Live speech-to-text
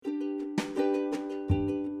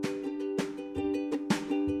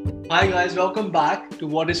Hi, guys, welcome back to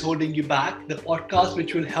What is Holding You Back, the podcast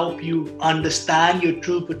which will help you understand your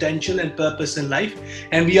true potential and purpose in life.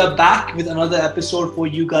 And we are back with another episode for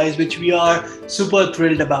you guys, which we are super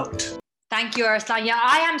thrilled about. Thank you, Arslan. Yeah,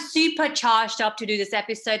 I am super charged up to do this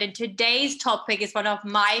episode, and today's topic is one of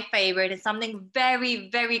my favorite and something very,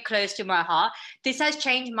 very close to my heart. This has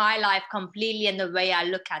changed my life completely and the way I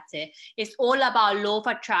look at it. It's all about law of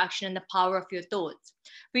attraction and the power of your thoughts.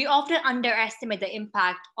 We often underestimate the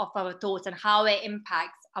impact of our thoughts and how it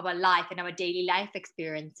impacts our life and our daily life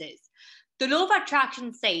experiences. The law of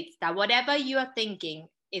attraction states that whatever you are thinking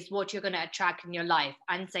is what you're going to attract in your life,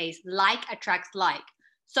 and says like attracts like.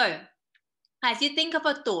 So, as you think of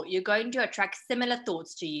a thought, you're going to attract similar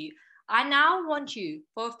thoughts to you. I now want you,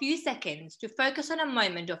 for a few seconds, to focus on a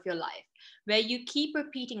moment of your life where you keep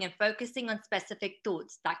repeating and focusing on specific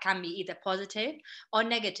thoughts that can be either positive or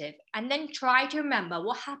negative, and then try to remember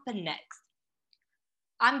what happened next.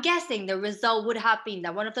 I'm guessing the result would have been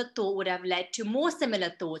that one of the thoughts would have led to more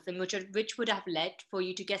similar thoughts, and which would have led for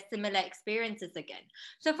you to get similar experiences again.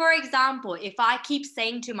 So, for example, if I keep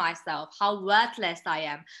saying to myself how worthless I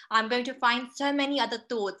am, I'm going to find so many other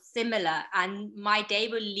thoughts similar, and my day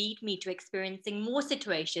will lead me to experiencing more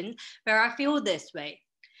situations where I feel this way.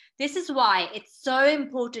 This is why it's so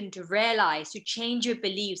important to realize, to change your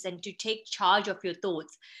beliefs and to take charge of your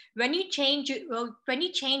thoughts. When you change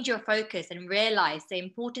your focus and realize the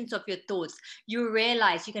importance of your thoughts, you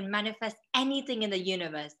realize you can manifest anything in the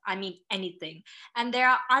universe. I mean, anything. And there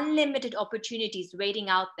are unlimited opportunities waiting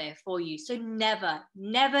out there for you. So never,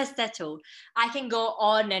 never settle. I can go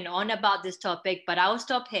on and on about this topic, but I'll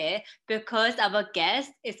stop here because our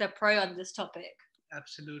guest is a pro on this topic.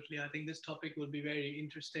 Absolutely. I think this topic will be very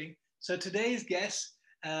interesting. So today's guest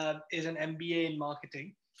is an MBA in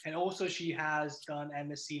marketing. And also she has done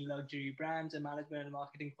MSc in luxury brands and management and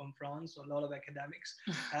marketing from France, so a lot of academics.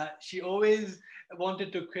 She always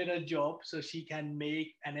wanted to quit a job so she can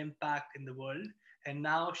make an impact in the world. And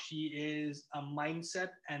now she is a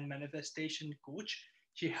mindset and manifestation coach.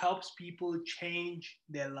 She helps people change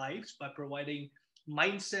their lives by providing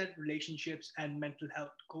mindset, relationships, and mental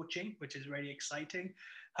health coaching, which is very exciting.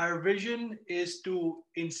 Her vision is to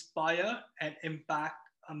inspire and impact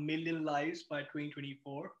a million lives by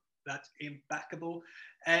 2024. That's impeccable.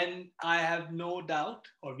 And I have no doubt,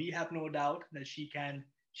 or we have no doubt, that we can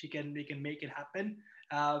make it happen.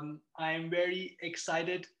 I am very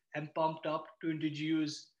excited and pumped up to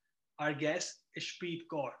introduce our guest, Ishpreet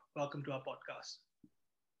Kaur. Welcome to our podcast.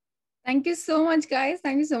 Thank you so much, guys.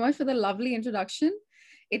 Thank you so much for the lovely introduction.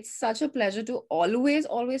 It's such a pleasure to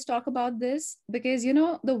always talk about this because,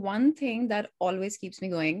 the one thing that always keeps me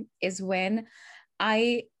going is when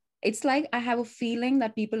I, it's like I have a feeling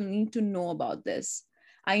that people need to know about this.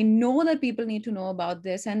 I know that people need to know about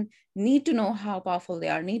this and need to know how powerful they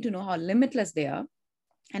are, need to know how limitless they are.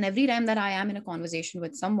 And every time that I am in a conversation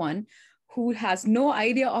with someone who has no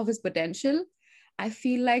idea of his potential, I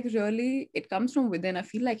feel like really it comes from within. I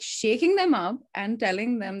feel like shaking them up and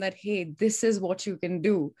telling them that, hey, this is what you can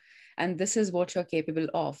do and this is what you're capable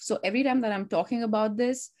of. So every time that I'm talking about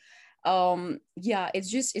this,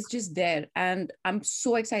 it's just there. And I'm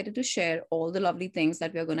so excited to share all the lovely things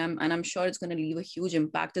that we're gonna, and I'm sure it's gonna leave a huge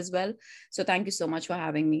impact as well. So thank you so much for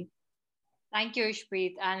having me. Thank you,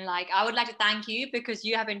 Ishpreet. And I would like to thank you because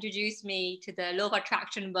you have introduced me to the law of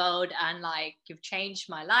attraction world, and you've changed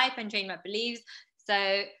my life and changed my beliefs.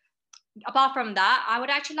 So apart from that, I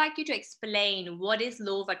would actually like you to explain what is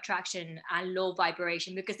law of attraction and law of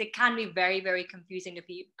vibration, because it can be very, very confusing to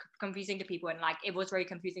people. And it was very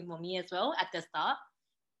confusing for me as well at the start.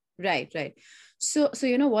 Right. So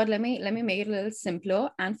you know what? Let me make it a little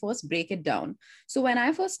simpler and first break it down. So when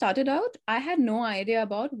I first started out, I had no idea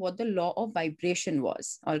about what the law of vibration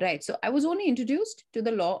was. All right. So I was only introduced to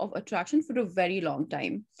the law of attraction for a very long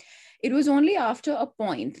time. It was only after a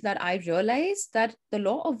point that I realized that the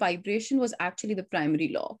law of vibration was actually the primary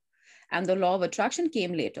law, and the law of attraction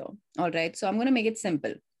came later. All right. So I'm going to make it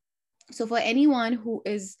simple. So for anyone who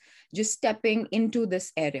is just stepping into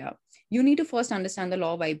this area, you need to first understand the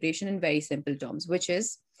law of vibration in very simple terms, which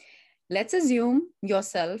is, let's assume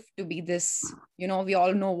yourself to be this, we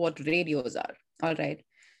all know what radios are. All right.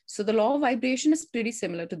 So the law of vibration is pretty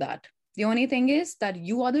similar to that. The only thing is that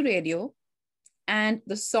you are the radio, and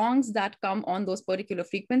the songs that come on those particular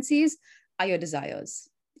frequencies are your desires.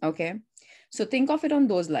 Okay. So think of it on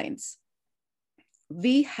those lines.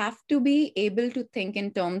 We have to be able to think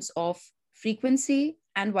in terms of frequency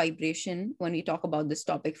and vibration when we talk about this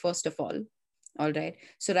topic, first of all. All right.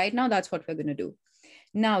 So right now, that's what we're going to do.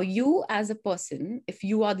 Now, you as a person, if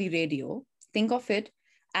you are the radio, think of it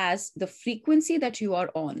as the frequency that you are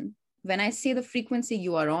on When I say the frequency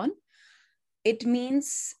you are on, it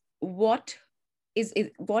means what is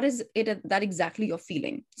it that exactly you're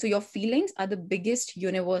feeling. So your feelings are the biggest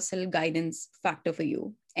universal guidance factor for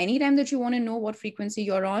you. Anytime that you want to know what frequency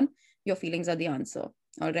you're on, your feelings are the answer.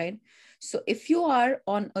 All right. So if you are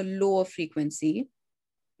on a lower frequency,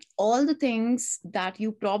 all the things that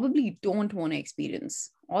you probably don't want to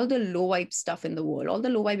experience, all the low vibe stuff in the world, all the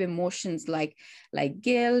low vibe emotions like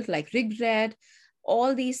guilt, like regret,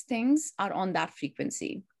 all these things are on that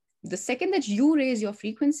frequency. The second that you raise your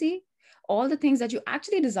frequency, all the things that you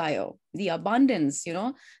actually desire, the abundance,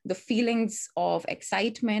 the feelings of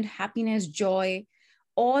excitement, happiness, joy,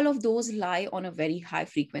 all of those lie on a very high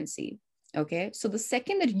frequency. Okay. So the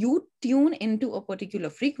second that you tune into a particular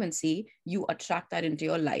frequency, you attract that into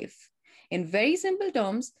your life. In very simple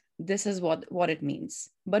terms, this is what it means.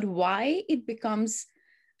 But why it becomes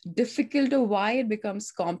difficult or why it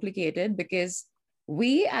becomes complicated? Because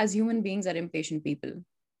we as human beings are impatient people.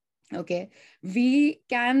 Okay. We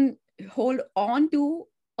can hold on to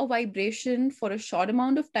a vibration for a short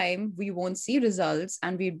amount of time. We won't see results.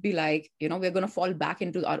 And we'd be like, we're going to fall back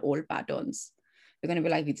into our old patterns. We're going to be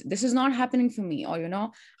like, this is not happening for me.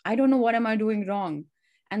 Or, I don't know, what am I doing wrong?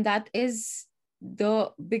 And that is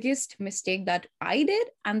the biggest mistake that I did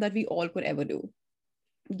and that we all could ever do.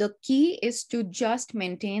 The key is to just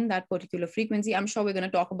maintain that particular frequency. I'm sure we're going to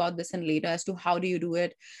talk about this in later as to how do you do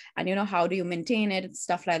it and, how do you maintain it,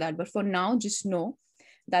 stuff like that. But for now, just know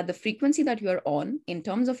that the frequency that you're on in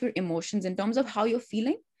terms of your emotions, in terms of how you're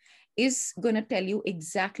feeling, is going to tell you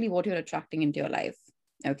exactly what you're attracting into your life.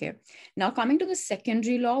 Okay. Now coming to the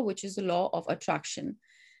secondary law, which is the law of attraction.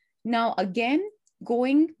 Now, again,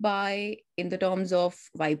 going by in the terms of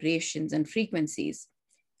vibrations and frequencies,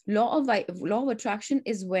 law of attraction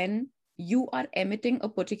is when you are emitting a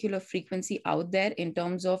particular frequency out there in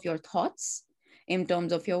terms of your thoughts, in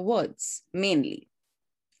terms of your words, mainly.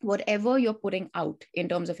 Whatever you're putting out in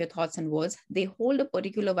terms of your thoughts and words, they hold a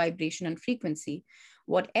particular vibration and frequency.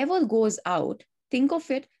 Whatever goes out, think of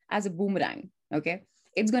it as a boomerang. Okay.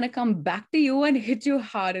 It's going to come back to you and hit you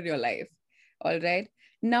hard in your life. All right.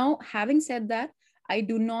 Now, having said that, I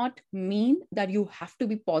do not mean that you have to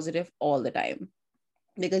be positive all the time,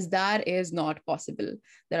 because that is not possible.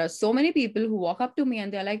 There are so many people who walk up to me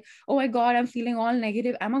and they're like, oh my God, I'm feeling all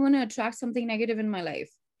negative. Am I going to attract something negative in my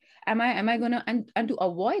life? Am I going to, and to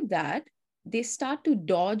avoid that, they start to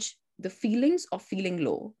dodge the feelings of feeling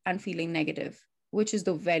low and feeling negative, which is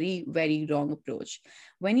the very, very wrong approach.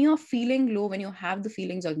 When you're feeling low, when you have the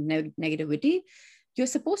feelings of negativity, you're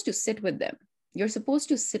supposed to sit with them. You're supposed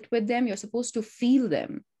to sit with them. You're supposed to feel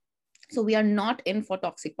them. So we are not in for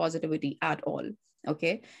toxic positivity at all.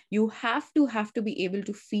 Okay. You have to be able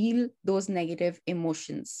to feel those negative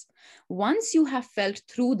emotions. Once you have felt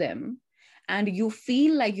through them and you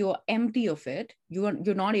feel like you're empty of it, you're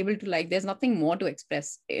not able to, there's nothing more to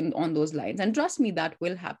express on those lines. And trust me, that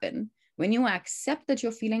will happen. When you accept that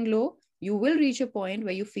you're feeling low, you will reach a point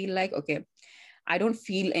where you feel like, okay, I don't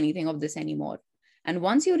feel anything of this anymore. And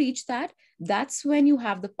once you reach that, that's when you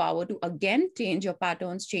have the power to again change your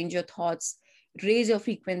patterns, change your thoughts, raise your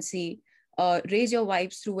frequency, raise your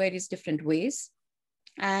vibes through various different ways,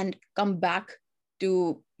 and come back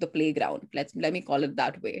to the playground. Let me call it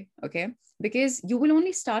that way. Okay. Because you will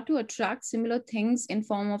only start to attract similar things in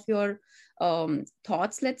form of your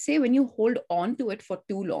thoughts, let's say, when you hold on to it for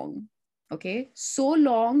too long. Okay. So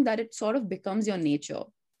long that it sort of becomes your nature.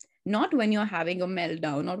 Not when you're having a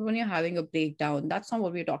meltdown, not when you're having a breakdown. That's not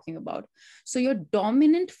what we're talking about. So your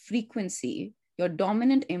dominant frequency, your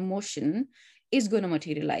dominant emotion is going to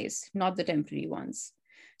materialize, not the temporary ones.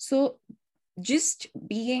 So just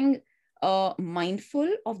being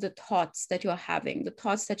mindful of the thoughts that you're having, the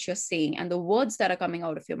thoughts that you're saying, and the words that are coming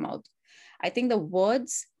out of your mouth. I think the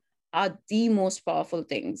words are the most powerful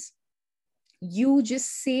things. You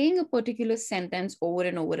just saying a particular sentence over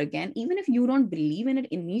and over again, even if you don't believe in it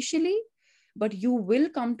initially, but you will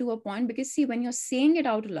come to a point, because see, when you're saying it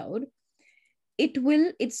out loud,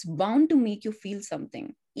 it's bound to make you feel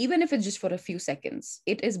something. Even if it's just for a few seconds,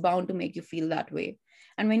 it is bound to make you feel that way.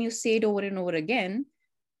 And when you say it over and over again,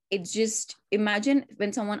 it's just, imagine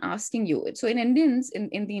when someone asking you. So in Indians, in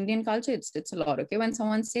the Indian culture, it's a lot. Okay. When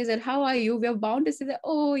someone says that, how are you? We're bound to say that,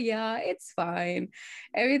 oh yeah, it's fine.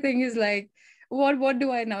 Everything is like, what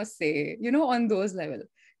do I now say? On those level.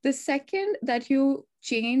 The second that you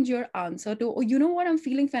change your answer to, oh, you know what? I'm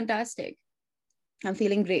feeling fantastic. I'm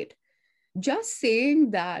feeling great. Just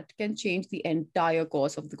saying that can change the entire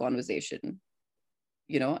course of the conversation.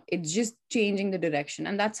 It's just changing the direction.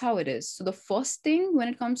 And that's how it is. So the first thing when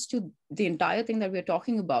it comes to the entire thing that we're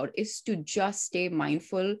talking about is to just stay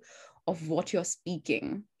mindful of what you're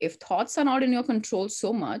speaking. If thoughts are not in your control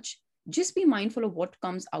so much, just be mindful of what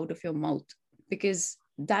comes out of your mouth, because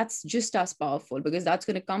that's just as powerful, because that's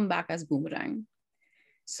going to come back as boomerang.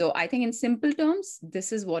 So I think in simple terms,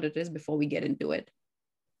 this is what it is before we get into it.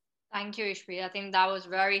 Thank you, Ishpreet. I think that was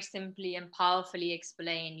very simply and powerfully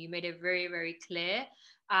explained. You made it very, very clear.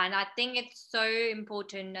 And I think it's so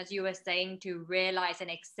important, as you were saying, to realize and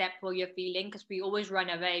accept what you're feeling, because we always run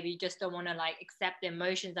away. We just don't want to like accept the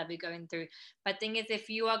emotions that we're going through. But thing is, if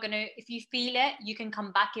you feel it, you can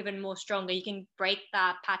come back even more stronger. You can break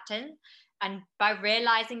that pattern. And by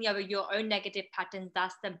realizing your own negative patterns,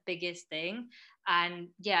 that's the biggest thing. And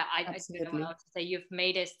yeah, I don't know what else to say. You've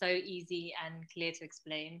made it so easy and clear to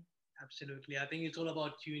explain. Absolutely. I think it's all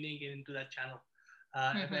about tuning into that channel.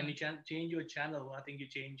 When you change your channel, I think you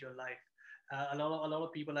change your life. A lot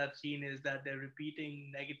of people I've seen is that they're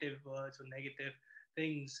repeating negative words or negative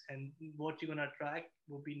things, and what you're going to attract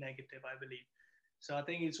will be negative, I believe. So I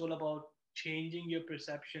think it's all about changing your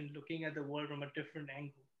perception, looking at the world from a different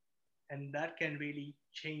angle, and that can really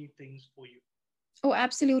change things for you. Oh,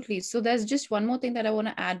 absolutely. So there's just one more thing that I want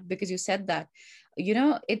to add, because you said that,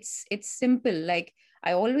 it's simple. Like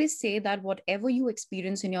I always say that whatever you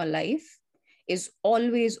experience in your life is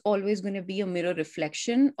always going to be a mirror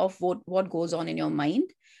reflection of what goes on in your mind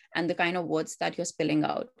and the kind of words that you're spilling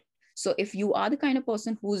out. So if you are the kind of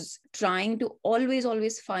person who's trying to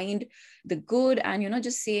always find the good, and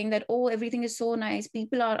just saying that, oh, everything is so nice,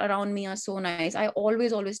 people are around me are so nice, I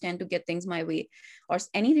always tend to get things my way, or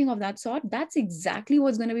anything of that sort, that's exactly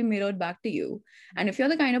what's going to be mirrored back to you. And if you're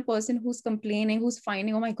the kind of person who's complaining, who's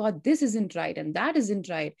finding, oh my God, this isn't right and that isn't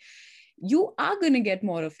right, you are going to get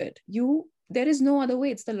more of it. There is no other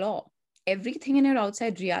way. It's the law. Everything in your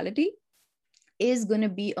outside reality is going to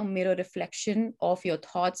be a mirror reflection of your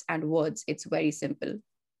thoughts and words. It's very simple.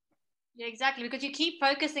 Yeah, exactly. Because you keep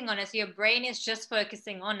focusing on it. So your brain is just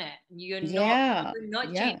focusing on it. You're not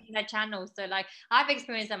changing the channel. So like I've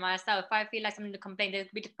experienced that myself. If I feel like something to complain, there's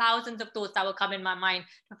be thousands of thoughts that will come in my mind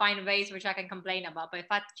to find ways which I can complain about. But if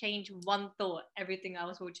I change one thought, everything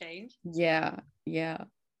else will change. Yeah.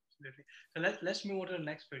 Absolutely. So let's move on to the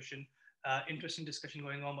next question. Interesting discussion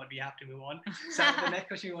going on, but we have to move on. So the next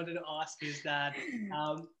question we wanted to ask is that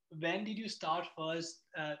when did you start first?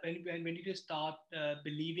 When did you start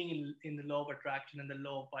believing in the law of attraction and the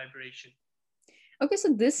law of vibration? Okay,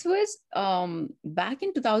 so this was back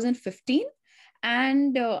in 2015.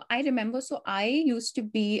 And I remember, so I used to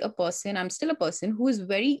be a person, I'm still a person who is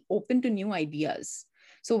very open to new ideas.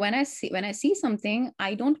 So when I see something,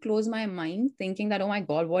 I don't close my mind thinking that, oh my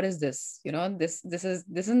God, what is this? This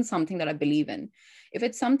isn't something that I believe in. If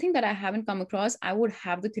it's something that I haven't come across, I would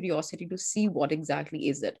have the curiosity to see what exactly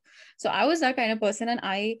is it. So I was that kind of person, and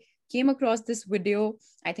I came across this video,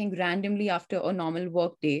 I think randomly after a normal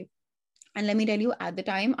work day. And let me tell you, at the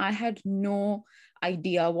time, I had no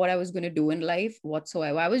idea what I was going to do in life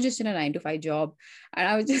whatsoever. I was just in a 9-to-5 job, and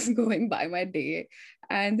I was just going by my day.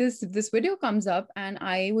 And this video comes up, and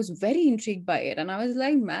I was very intrigued by it. And I was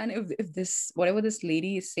like, man, if this, whatever this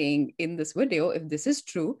lady is saying in this video, if this is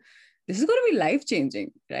true, this is going to be life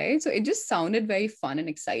changing, right? So it just sounded very fun and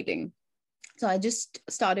exciting. So I just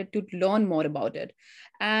started to learn more about it.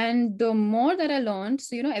 And the more that I learned,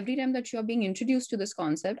 so, every time that you're being introduced to this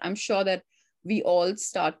concept, I'm sure that we all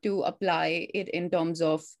start to apply it in terms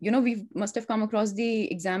of, we must have come across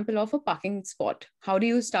the example of a parking spot. How do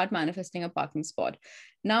you start manifesting a parking spot?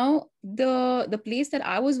 Now, the place that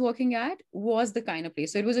I was working at was the kind of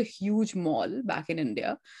place. So it was a huge mall back in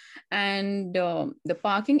India. And the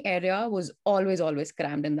parking area was always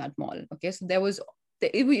crammed in that mall. Okay. So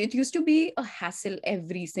it used to be a hassle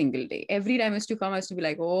every single day. Every time I used to come, I used to be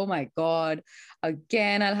like, oh my God,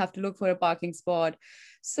 again, I'll have to look for a parking spot.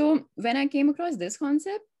 So when I came across this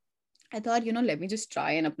concept, I thought, let me just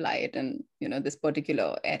try and apply it in, this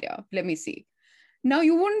particular area. Let me see. Now,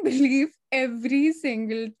 you won't believe, every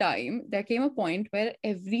single time there came a point where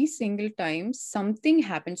every single time something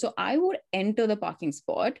happened. So I would enter the parking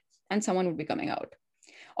spot and someone would be coming out.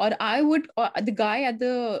 Or the guy at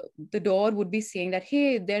the door would be saying that,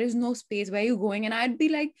 hey, there is no space, where are you going? And I'd be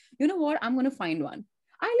like, you know what, I'm going to find one.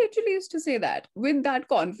 I literally used to say that with that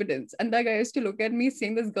confidence. And that guy used to look at me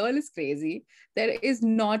saying, this girl is crazy. There is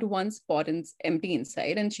not one spot empty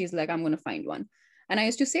inside. And she's like, I'm going to find one. And I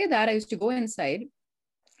used to say that. I used to go inside,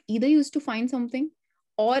 either used to find something,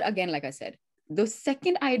 or again, like I said, the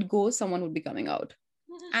second I'd go, someone would be coming out.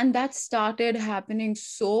 And that started happening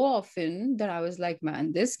so often that I was like,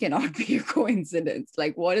 man, this cannot be a coincidence.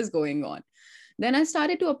 Like, what is going on? Then I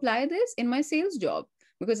started to apply this in my sales job,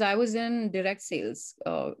 because I was in direct sales,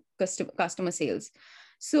 customer sales.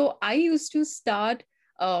 So I used to start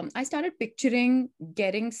I started picturing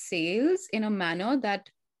getting sales in a manner that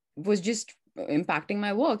was just impacting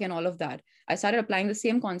my work and all of that. I started applying the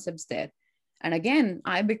same concepts there. And again,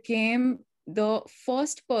 I became the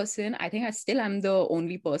first person, I think I still am the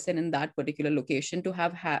only person in that particular location to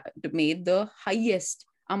have made the highest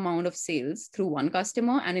amount of sales through one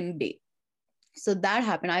customer and in a day. So that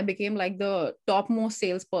happened. I became like the topmost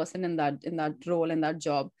salesperson in that role, in that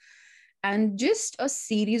job. And just a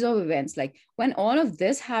series of events, like when all of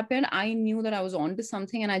this happened, I knew that I was on to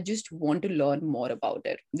something and I just want to learn more about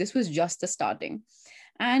it. This was just the starting.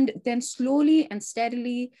 And then slowly and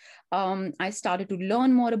steadily, I started to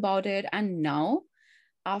learn more about it. And now,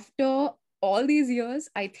 after all these years,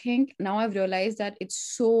 I think now I've realized that it's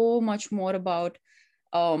so much more about,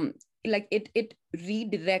 like it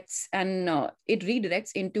redirects, and it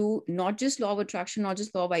redirects into not just law of attraction, not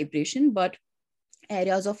just law of vibration, but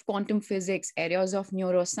areas of quantum physics, areas of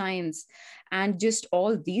neuroscience, and just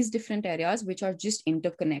all these different areas which are just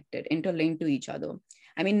interconnected, interlinked to each other.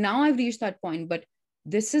 I mean, now I've reached that point, but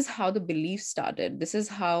this is how the belief started. This is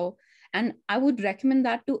how, and I would recommend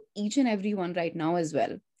that to each and everyone right now as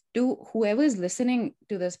well, to whoever is listening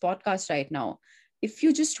to this podcast right now. If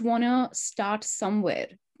you just want to start somewhere,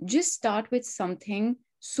 just start with something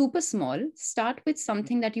super small. Start with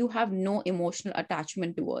something that you have no emotional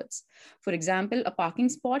attachment towards. For example, a parking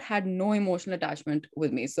spot had no emotional attachment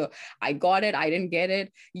with me. So I got it, I didn't get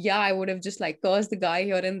it. Yeah, I would have just like cursed the guy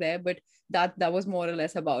here and there, but that was more or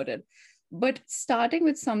less about it. But starting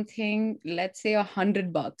with something, let's say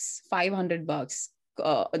 $100, $500,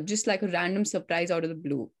 just like a random surprise out of the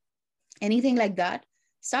blue, anything like that,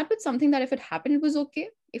 start with something that if it happened, it was okay.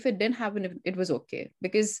 If it didn't happen, it was okay.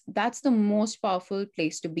 Because that's the most powerful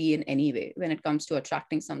place to be in any way when it comes to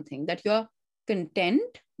attracting something, that you're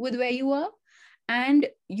content with where you are and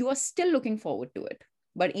you are still looking forward to it.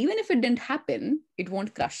 But even if it didn't happen, it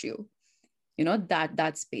won't crush you. You know,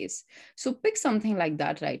 that space. So pick something like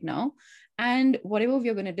that right now. And whatever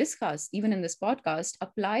we're going to discuss, even in this podcast,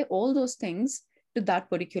 apply all those things to that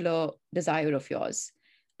particular desire of yours.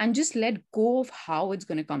 And just let go of how it's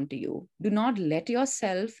going to come to you. Do not let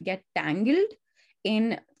yourself get tangled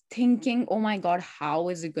in thinking, oh my God, how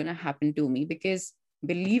is it going to happen to me? Because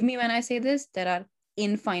believe me when I say this, there are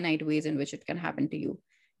infinite ways in which it can happen to you.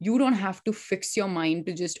 You don't have to fix your mind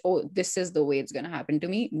to just, oh, this is the way it's going to happen to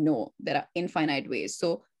me. No, there are infinite ways.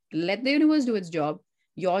 So let the universe do its job.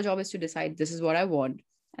 Your job is to decide, this is what I want,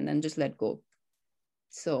 and then just let go.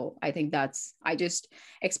 So I think I just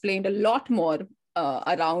explained a lot more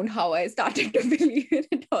around how I started to believe in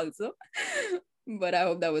it also. But I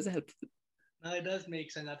hope that was helpful. No, it does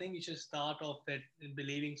make sense. I think you should start off with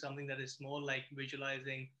believing something that is small, like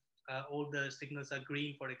visualizing all the signals are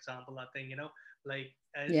green, for example. I think, like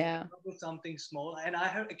Yeah. with something small. And I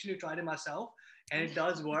have actually tried it myself, and it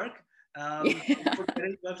does work.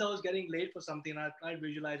 Once I was getting late for something, I tried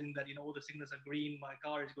visualizing that, all the signals are green, my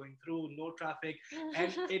car is going through, no traffic,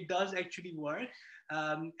 and it does actually work.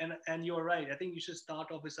 And you're right. I think you should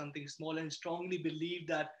start off with something small and strongly believe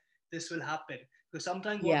that this will happen. Because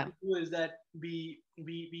sometimes what we do is that we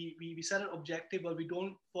set an objective, but we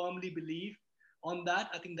don't firmly believe on that.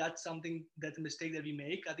 I think that's a mistake that we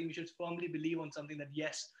make. I think we should firmly believe on something that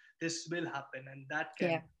yes, this will happen, and that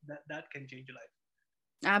can change your life.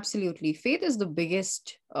 Absolutely. Faith is the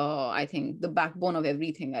biggest, I think, the backbone of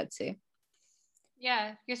everything, I'd say.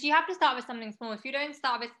 Yeah, because you have to start with something small. If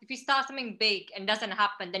you start something big and doesn't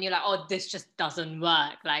happen, then you're like, oh, this just doesn't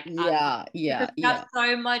work. Like, you have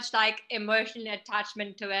so much like emotional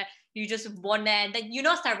attachment to it. You just want it, and then you're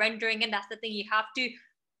not surrendering. And that's the thing.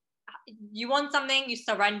 You want something, you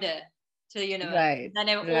surrender to the universe. Right. Then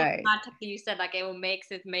it will automatically, you said, like, it will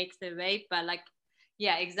makes it way. But like,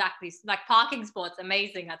 yeah, exactly. Like parking spots,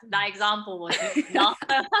 amazing. That example was not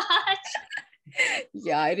so much.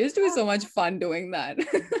 Yeah, it used to be so much fun doing that.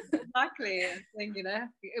 Exactly. I think,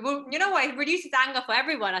 it reduces anger for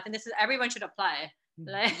everyone. I think everyone should apply.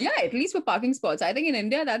 Yeah, at least for parking spots. I think in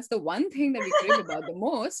India, that's the one thing that we crave about the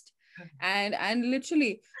most. And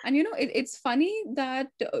literally, and it's funny that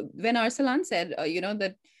when Arsalan said,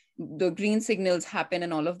 that the green signals happen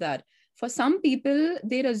and all of that, for some people,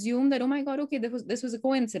 they'd assume that, oh my God, okay, this was a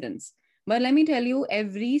coincidence. But let me tell you,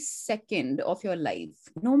 every second of your life,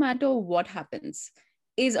 no matter what happens,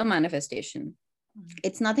 is a manifestation.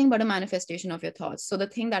 It's nothing but a manifestation of your thoughts. So the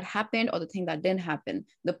thing that happened or the thing that didn't happen,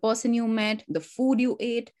 the person you met, the food you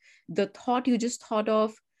ate, the thought you just thought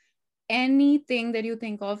of, anything that you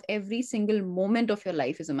think of, every single moment of your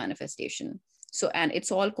life is a manifestation. So, and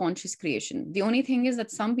it's all conscious creation. The only thing is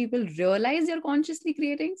that some people realize they're consciously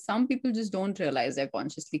creating. Some people just don't realize they're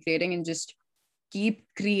consciously creating and just keep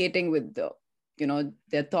creating with the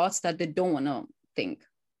their thoughts that they don't want to think.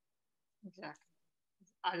 Exactly.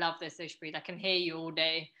 I love this, Ishpreet. I can hear you all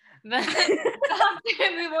day. But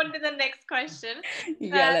move on to the next question.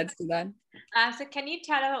 Yeah, let's do that. So can you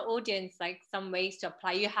tell our audience like some ways to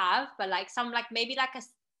apply? You have, but like some like maybe like a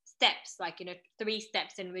steps, like 3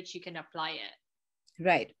 steps in which you can apply it.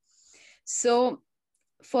 Right. So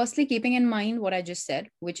firstly, keeping in mind what I just said,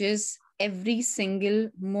 which is every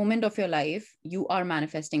single moment of your life, you are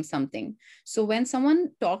manifesting something. So when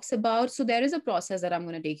someone talks about, so there is a process that I'm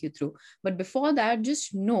going to take you through. But before that,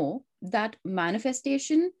 just know that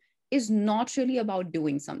manifestation is not really about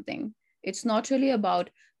doing something. It's not really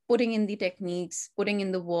about putting in the techniques, putting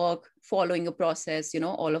in the work, following a process,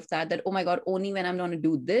 all of that, oh my God, only when I'm going to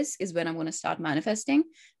do this is when I'm going to start manifesting.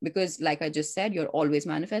 Because like I just said, you're always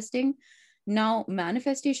manifesting. Now,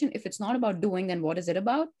 manifestation, if it's not about doing, then what is it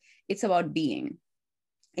about? It's about being.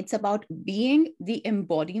 It's about being the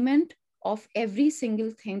embodiment of every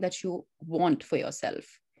single thing that you want for yourself.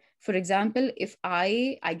 For example, if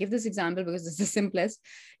I give this example because it's the simplest.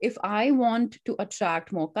 If I want to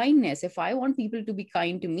attract more kindness, if I want people to be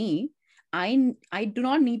kind to me, I do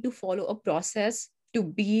not need to follow a process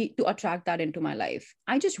to attract that into my life.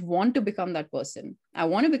 I just want to become that person. I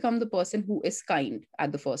want to become the person who is kind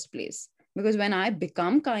at the first place. Because when I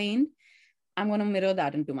become kind, I'm going to mirror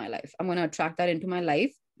that into my life. I'm going to attract that into my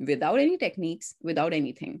life without any techniques, without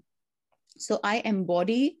anything. So I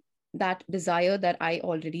embody that desire that I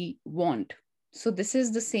already want. So this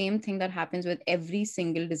is the same thing that happens with every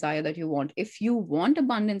single desire that you want. If you want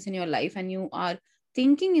abundance in your life and you are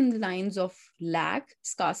thinking in the lines of lack,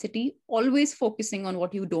 scarcity, always focusing on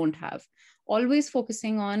what you don't have, always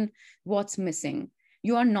focusing on what's missing,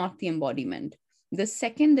 you are not the embodiment. The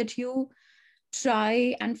second that you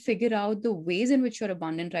try and figure out the ways in which you're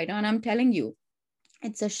abundant right now, and I'm telling you,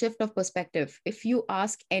 it's a shift of perspective. If you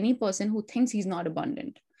ask any person who thinks he's not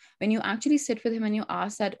abundant, when you actually sit with him and you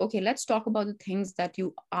ask that, okay, let's talk about the things that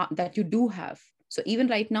you do have. So even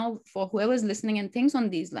right now, for whoever's listening and thinks on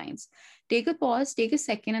these lines, take a pause, take a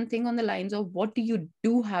second and think on the lines of what do you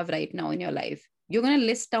do have right now in your life? You're going to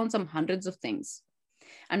list down some hundreds of things.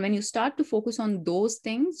 And when you start to focus on those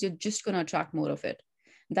things, you're just going to attract more of it.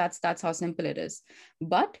 That's how simple it is.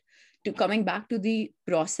 But coming back to the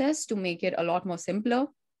process to make it a lot more simpler,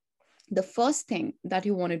 the first thing that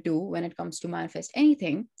you want to do when it comes to manifest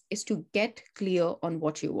anything is to get clear on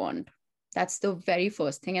what you want. That's the very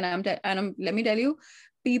first thing. And let me tell you,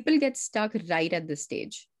 people get stuck right at this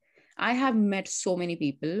stage. I have met so many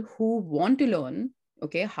people who want to learn,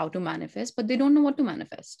 okay, how to manifest, but they don't know what to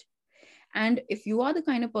manifest. And if you are the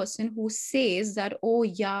kind of person who says that, oh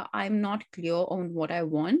yeah, I'm not clear on what I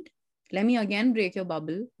want, let me again break your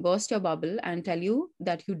bubble, burst your bubble and tell you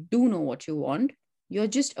that you do know what you want. You're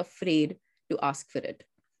just afraid to ask for it.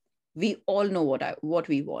 We all know what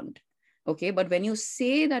we want. Okay. But when you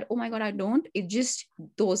say that, oh my God, I don't, it just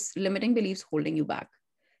those limiting beliefs holding you back,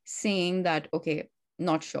 saying that, okay,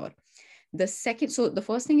 not sure. So the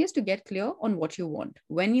first thing is to get clear on what you want.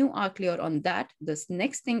 When you are clear on that, this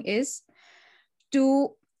next thing is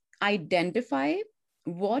to identify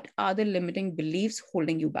what are the limiting beliefs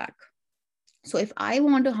holding you back. So if I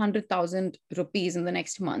want 100,000 rupees in the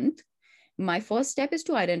next month, my first step is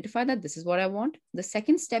to identify that this is what I want. The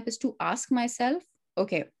second step is to ask myself,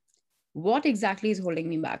 okay, what exactly is holding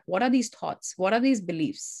me back? What are these thoughts? What are these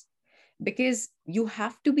beliefs? Because you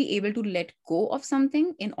have to be able to let go of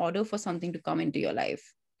something in order for something to come into your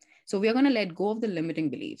life. So we are going to let go of the limiting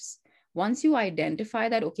beliefs. Once you identify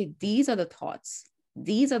that, okay, these are the thoughts,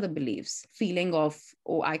 these are the beliefs, feeling of,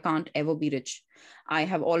 oh, I can't ever be rich. I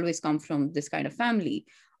have always come from this kind of family,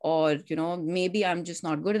 or, maybe I'm just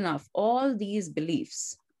not good enough. All these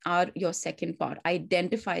beliefs are your second part.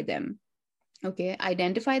 Identify them. Okay.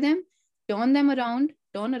 Identify them, turn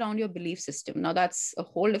around your belief system. Now that's a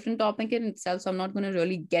whole different topic in itself. So I'm not going to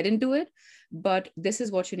really get into it, but this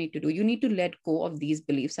is what you need to do. You need to let go of these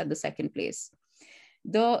beliefs at the second place.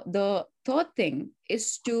 The third thing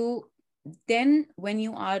is to then when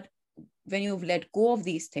you've let go of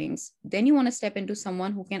these things, then you want to step into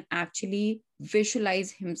someone who can actually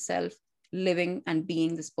visualize himself living and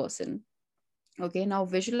being this person. Okay. Now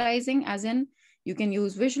visualizing, as in you can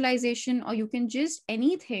use visualization, or you can just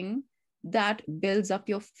anything that builds up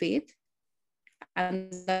your faith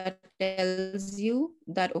and that tells you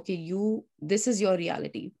that, okay, this is your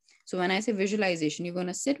reality. So when I say visualization, you're going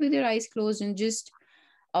to sit with your eyes closed and just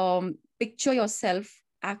picture yourself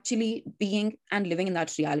actually being and living in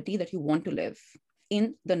that reality that you want to live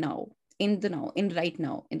in right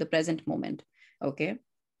now, in the present moment. Okay.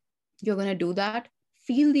 You're going to do that,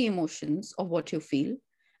 feel the emotions of what you feel,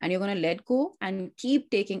 and you're going to let go and keep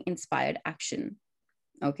taking inspired action.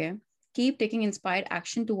 Okay. Keep taking inspired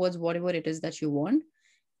action towards whatever it is that you want,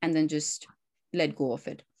 and then just let go of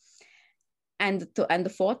it. And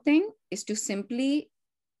the fourth thing is to simply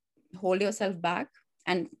hold yourself back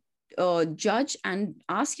and judge and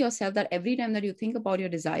ask yourself that every time that you think about your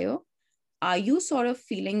desire, are you sort of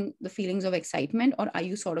feeling the feelings of excitement, or are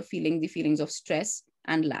you sort of feeling the feelings of stress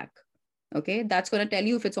and lack? Okay, that's going to tell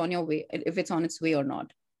you if it's on your way, if it's on its way or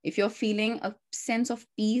not. If you're feeling a sense of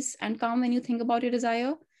peace and calm when you think about your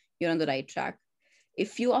desire, you're on the right track.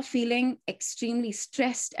 If you are feeling extremely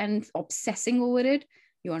stressed and obsessing over it,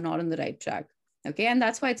 you are not on the right track. Okay, and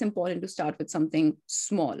that's why it's important to start with something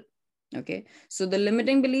small. Okay, so the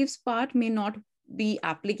limiting beliefs part may not be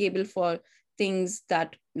applicable for things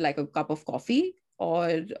that like a cup of coffee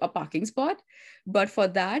or a parking spot, but for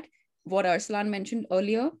that, what Arslan mentioned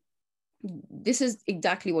earlier, this is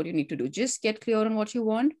exactly what you need to do. Just get clear on what you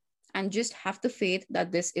want and just have the faith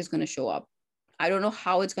that this is going to show up. I don't know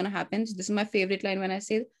how it's going to happen. This is my favorite line when I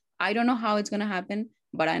say, I don't know how it's going to happen,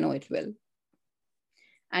 but I know it will.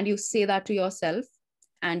 And you say that to yourself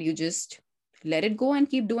and you just let it go and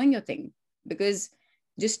keep doing your thing. Because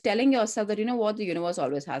just telling yourself that, you know what, the universe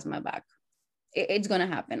always has my back. It's going to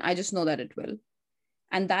happen. I just know that it will.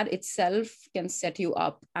 And that itself can set you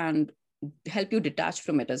up and help you detach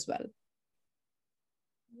from it as well.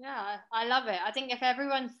 Yeah, I love it. I think if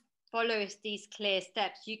everyone follows these clear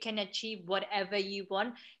steps, you can achieve whatever you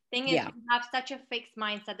want. Thing is, we have such a fixed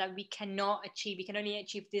mindset that we cannot achieve. We can only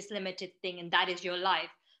achieve this limited thing, and that is your life.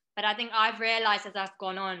 But I think I've realized as I've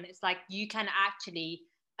gone on, it's like you can actually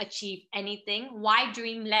achieve anything. Why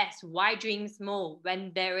dream less? Why dream small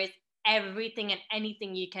when there is everything and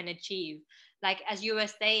anything you can achieve? Like as you were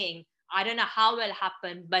saying, I don't know how it will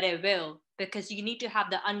happen, but it will, because you need to have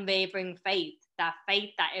the unwavering faith that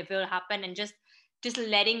it will happen, and just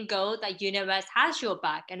letting go that universe has your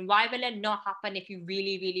back. And why will it not happen if you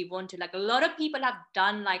really, really want to? Like a lot of people have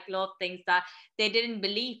done like a lot of things that they didn't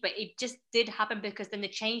believe, but it just did happen because then they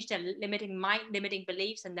changed their limiting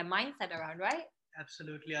beliefs and their mindset around, right?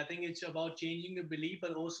 Absolutely. I think it's about changing the belief,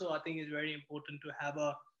 but also I think it's very important to have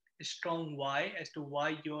a strong why as to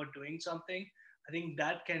why you're doing something. I think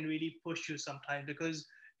that can really push you sometimes because,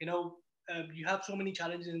 you know, you have so many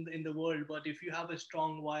challenges in the world, but if you have a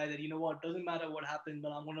strong why that, you know what, doesn't matter what happens,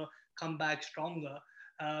 but I'm going to come back stronger.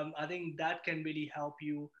 I think that can really help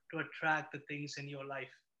you to attract the things in your life.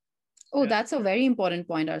 Oh, that's a very important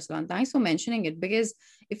point, Arslan. Thanks for mentioning it. Because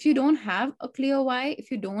if you don't have a clear why,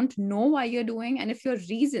 if you don't know why you're doing, and if your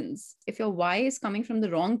reasons, if your why is coming from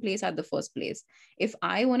the wrong place at the first place, if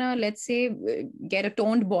I want to, let's say, get a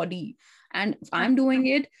toned body, and I'm doing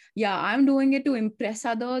it, I'm doing it to impress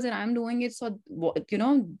others, and I'm doing it so, you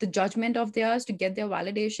know, the judgment of theirs to get their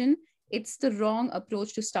validation, it's the wrong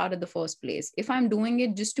approach to start at the first place. If I'm doing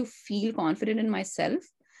it just to feel confident in myself,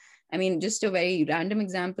 I mean, just a very random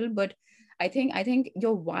example, but I think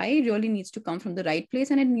your why really needs to come from the right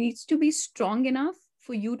place, and it needs to be strong enough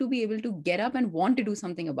for you to be able to get up and want to do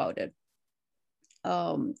something about it.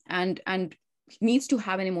 And needs to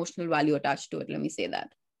have an emotional value attached to it. Let me say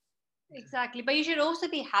that. Exactly. But you should also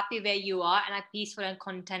be happy where you are and peaceful and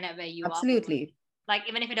content at where you are. Absolutely. Like,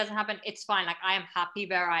 even if it doesn't happen, it's fine. Like, I am happy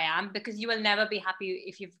where I am, because you will never be happy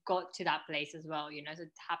if you've got to that place as well, you know. So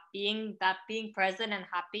being present and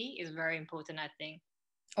happy is very important, I think.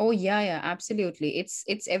 Oh yeah, absolutely. It's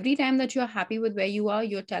every time that you're happy with where you are,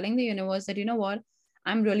 you're telling the universe that, you know what,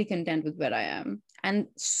 I'm really content with where I am, and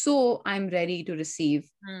so I'm ready to receive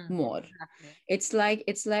more. Exactly.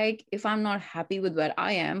 It's like if I'm not happy with where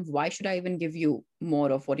I am, why should I even give you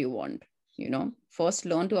more of what you want? You know, first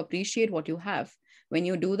learn to appreciate what you have. When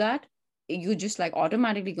you do that, you just like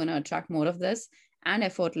automatically going to attract more of this, and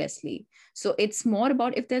effortlessly. So it's more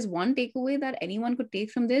about, if there's one takeaway that anyone could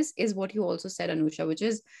take from this, is what you also said, Anusha, which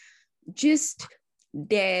is just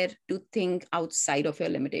dare to think outside of your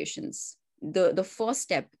limitations. The first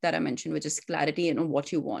step that I mentioned, which is clarity on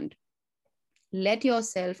what you want. Let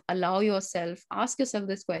yourself, allow yourself, ask yourself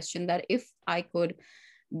this question, that if I could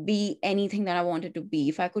be anything that I wanted to be,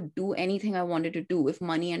 if I could do anything I wanted to do, if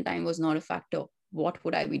money and time was not a factor, what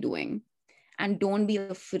would I be doing? And don't be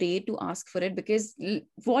afraid to ask for it, because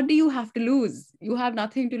what do you have to lose? You have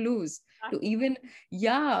nothing to lose. To even,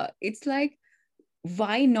 it's like,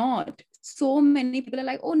 why not? So many people are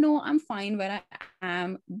like, oh no, I'm fine where I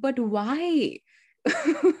am. But why?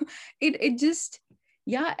 it just,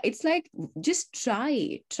 it's like, just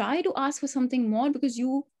try to ask for something more, because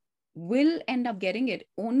you will end up getting it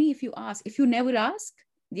only if you ask. If you never ask,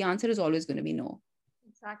 the answer is always going to be no.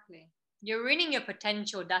 Exactly. You're ruining your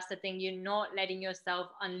potential. That's the thing. You're not letting yourself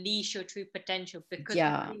unleash your true potential because you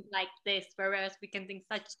Yeah. think like this, whereas we can think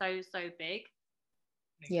so big.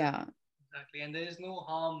 Yeah. Exactly. And there is no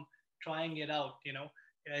harm trying it out, you know.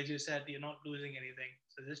 As you said, you're not losing anything.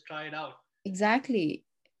 So just try it out. Exactly.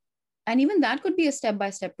 And even that could be a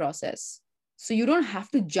step-by-step process. So you don't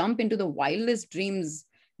have to jump into the wildest dreams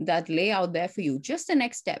that lay out there for you. Just the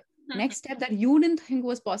next step that you didn't think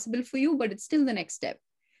was possible for you, but it's still the next step.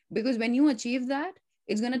 Because when you achieve that,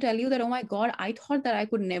 it's going to tell you that, oh my God, I thought that I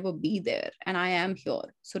could never be there and I am here.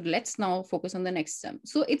 So let's now focus on the next step.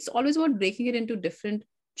 So it's always about breaking it into different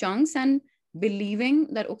chunks and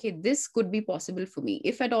believing that, okay, this could be possible for me.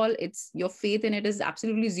 If at all, it's your faith in it is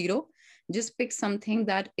absolutely zero, just pick something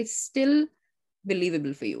that is still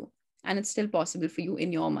believable for you and it's still possible for you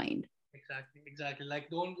in your mind. Exactly. Like,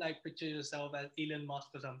 don't like picture yourself as Elon Musk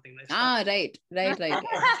or something. Like, Right. Like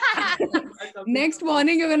Next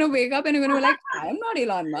morning, you're going to wake up and you're going to be like, I am not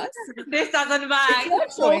Elon Musk. This doesn't work.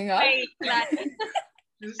 It's not showing up.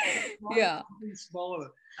 just something small,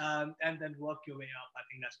 and then work your way up. I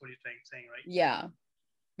think that's what you're saying, right? Yeah.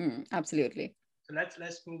 Absolutely. So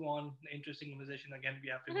let's move on. Interesting conversation again. We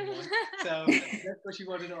have to move on. So that's what she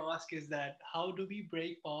wanted to ask is that how do we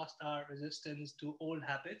break past our resistance to old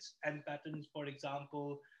habits and patterns? For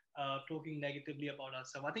example, talking negatively about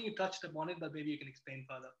ourselves. I think you touched upon it, but maybe you can explain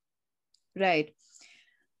further. Right.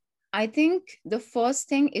 I think the first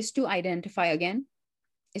thing is to identify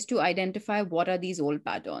what are these old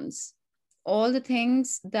patterns, all the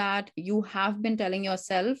things that you have been telling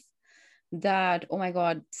yourself that, oh my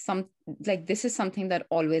God, this is something that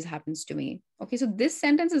always happens to me. Okay, so this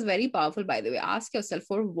sentence is very powerful, by the way. Ask yourself,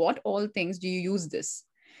 for what all things do you use this?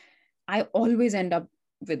 I always end up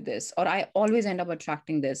with this, or I always end up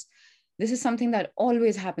attracting this. This is something that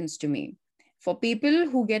always happens to me. For people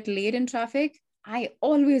who get late in traffic, I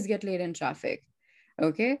always get late in traffic.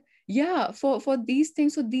 Okay. Yeah, for these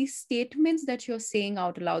things, so these statements that you're saying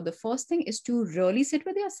out loud, the first thing is to really sit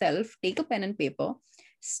with yourself, take a pen and paper,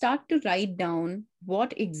 start to write down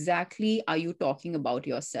what exactly are you talking about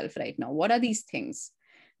yourself right now. What are these things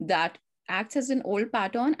that acts as an old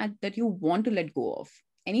pattern and that you want to let go of?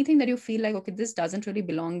 Anything that you feel like, okay, this doesn't really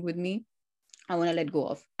belong with me, I want to let go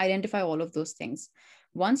of. Identify all of those things.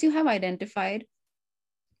 Once you have identified,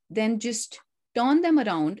 then just turn them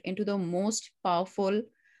around into the most powerful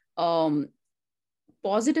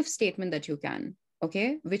positive statement that you can.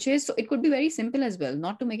 Okay, which is, so it could be very simple as well,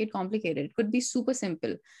 not to make it complicated. It could be super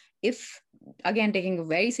simple. If, again, taking a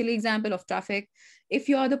very silly example of traffic, if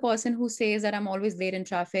you're the person who says that I'm always late in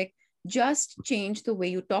traffic, just change the way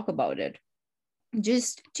you talk about it.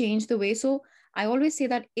 Just change the way. So I always say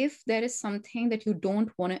that if there is something that you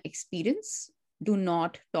don't want to experience, do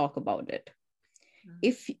not talk about it.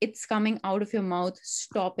 If it's coming out of your mouth,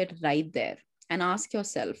 stop it right there and ask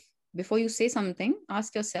yourself, before you say something,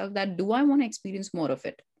 ask yourself that, do I want to experience more of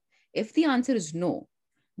it? If the answer is no,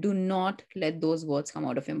 do not let those words come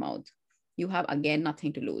out of your mouth. You have, again,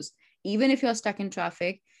 nothing to lose. Even if you're stuck in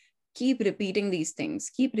traffic, keep repeating these things.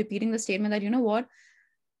 Keep repeating the statement that, you know what,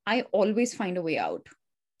 I always find a way out.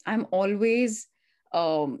 I'm always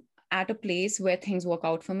at a place where things work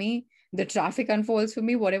out for me. The traffic unfolds for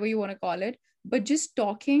me, whatever you want to call it. But just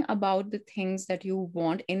talking about the things that you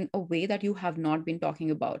want in a way that you have not been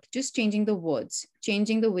talking about, just changing the words,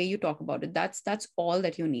 changing the way you talk about it. That's all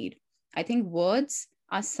that you need. I think words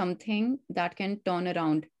are something that can turn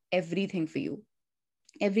around everything for you,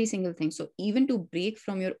 every single thing. So even to break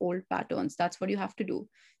from your old patterns, that's what you have to do.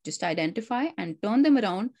 Just identify and turn them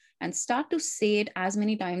around and start to say it as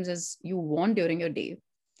many times as you want during your day.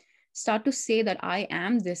 Start to say that I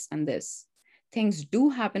am this and this. Things do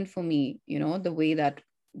happen for me, the way that,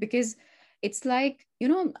 because it's like,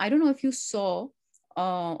 I don't know if you saw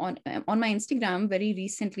on my Instagram very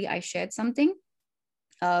recently, I shared something.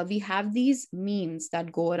 We have these memes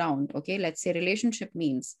that go around, okay, let's say relationship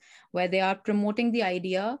memes, where they are promoting the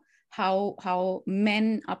idea how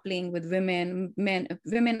men are playing with women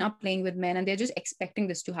are playing with men, and they're just expecting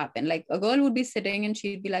this to happen. Like a girl would be sitting and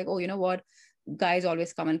she'd be like, oh, you know what, guys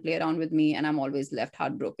always come and play around with me and I'm always left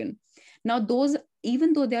heartbroken. Now those,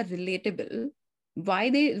 even though they are relatable,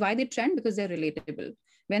 why they trend? Because they're relatable.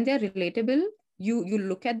 When they're relatable, you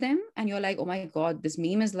look at them and you're like, oh my God, this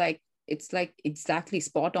meme is like, it's like exactly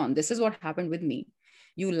spot on. This is what happened with me.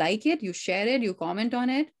 You like it, you share it, you comment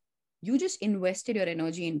on it, you just invested your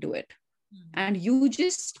energy into it. And you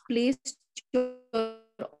just placed your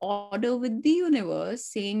order with the universe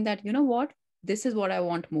saying that, you know what, this is what I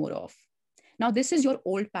want more of. Now, this is your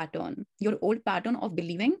old pattern of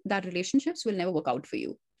believing that relationships will never work out for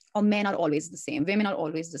you. or men are always the same, women are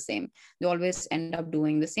always the same, they always end up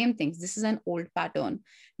doing the same things. This is an old pattern.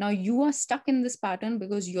 Now you are stuck in this pattern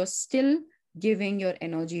because you're still giving your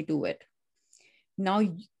energy to it. Now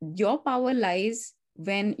your power lies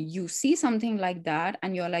when you see something like that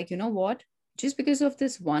and you're like, you know what, just because of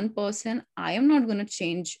this one person, I am not going to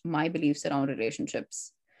change my beliefs around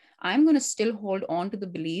relationships. I'm going to still hold on to the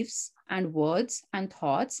beliefs and words and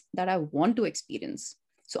thoughts that I want to experience.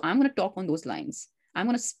 So I'm going to talk on those lines. I'm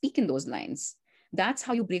going to speak in those lines. That's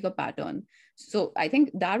how you break a pattern. So I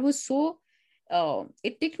think that was so,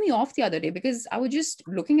 it ticked me off the other day because I was just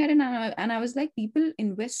looking at it and I was like, people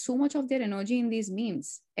invest so much of their energy in these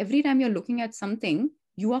memes. Every time you're looking at something,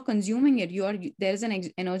 you are consuming it. There's an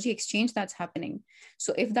energy exchange that's happening.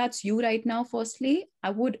 So if that's you right now, firstly,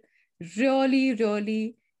 I would really,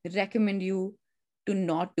 really recommend you to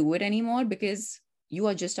not do it anymore because you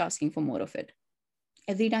are just asking for more of it.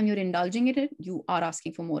 Every time you're indulging in it, you are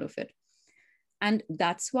asking for more of it. And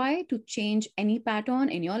that's why to change any pattern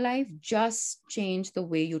in your life, just change the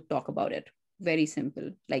way you talk about it. Very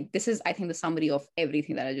simple. Like this is, I think, the summary of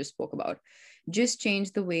everything that I just spoke about. Just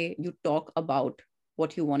change the way you talk about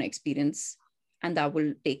what you want to experience, and that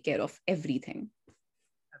will take care of everything.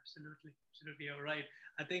 Absolutely. Absolutely. You're right.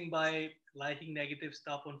 I think by liking negative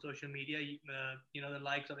stuff on social media, the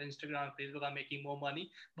likes of Instagram, Facebook are making more money,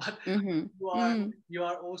 but you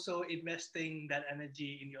are also investing that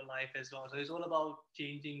energy in your life as well. So it's all about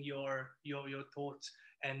changing your thoughts,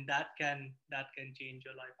 and that can change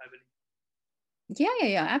your life, I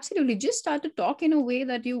believe. Yeah, absolutely. Just start to talk in a way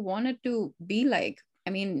that you want it to be like. I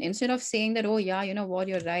mean, instead of saying that, oh yeah, you know what,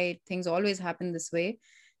 you're right, things always happen this way,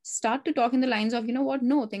 start to talk in the lines of, you know what,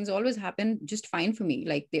 no, things always happen just fine for me.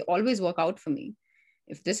 Like they always work out for me.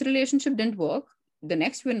 If this relationship didn't work, the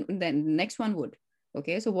next one would.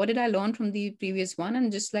 Okay, so what did I learn from the previous one?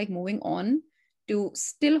 And just like moving on to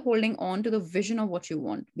still holding on to the vision of what you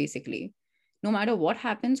want, basically. No matter what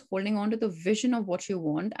happens, holding on to the vision of what you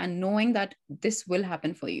want and knowing that this will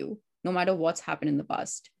happen for you, no matter what's happened in the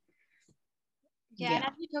past. Yeah, and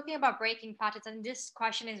as we're talking about breaking patterns, and this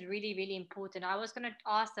question is really, really important. I was going to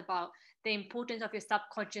ask about the importance of your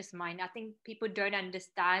subconscious mind. I think people don't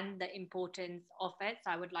understand the importance of it.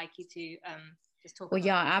 So I would like you to just talk about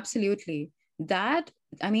absolutely.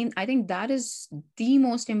 I think that is the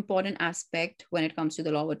most important aspect when it comes to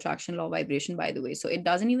the law of attraction, law of vibration, by the way. So it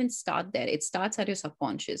doesn't even start there. It starts at your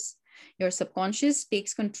subconscious. Your subconscious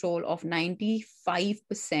takes control of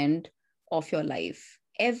 95% of your life.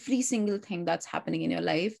 Every single thing that's happening in your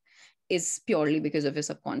life is purely because of your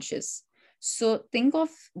subconscious. So think of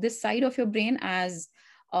this side of your brain as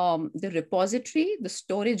the repository, the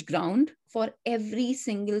storage ground for every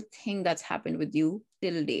single thing that's happened with you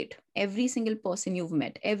till date. Every single person you've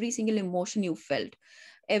met, every single emotion you've felt,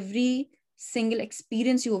 every single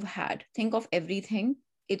experience you've had. Think of everything.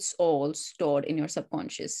 It's all stored in your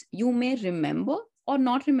subconscious. You may remember or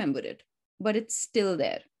not remember it, but it's still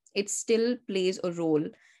there. It still plays a role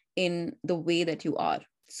in the way that you are.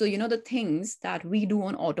 So, the things that we do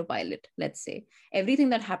on autopilot, let's say, everything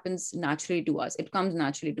that happens naturally to us, it comes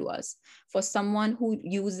naturally to us. For someone who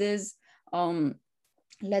uses,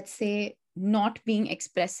 let's say, not being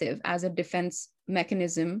expressive as a defense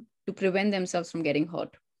mechanism to prevent themselves from getting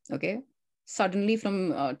hurt, okay? Suddenly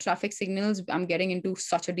from traffic signals, I'm getting into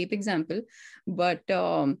such a deep example, but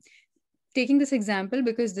taking this example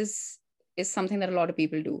because this is something that a lot of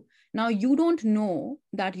people do. Now, you don't know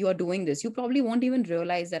that you are doing this. You probably won't even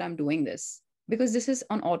realize that I'm doing this because this is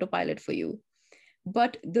on autopilot for you.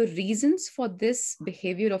 But the reasons for this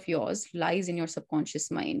behavior of yours lies in your subconscious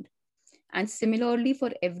mind. And similarly,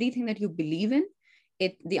 for everything that you believe in,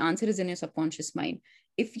 the answer is in your subconscious mind.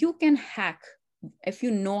 If you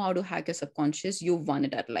know how to hack your subconscious, you've won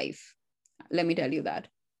it at life. Let me tell you that.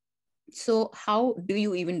 So how do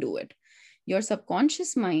you even do it? Your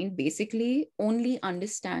subconscious mind basically only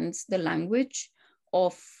understands the language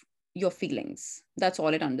of your feelings. That's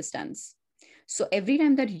all it understands. So every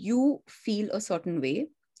time that you feel a certain way,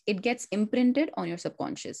 it gets imprinted on your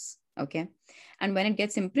subconscious. Okay. And when it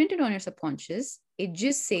gets imprinted on your subconscious, it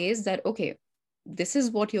just says that, okay, this is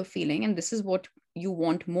what you're feeling and this is what you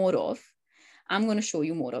want more of. I'm going to show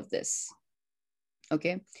you more of this.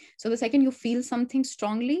 Okay. So the second you feel something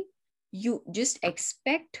strongly, you just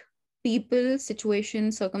expect people,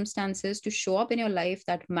 situations, circumstances to show up in your life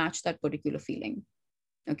that match that particular feeling.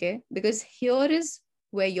 Okay. Because here is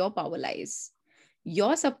where your power lies.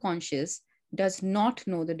 Your subconscious does not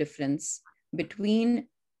know the difference between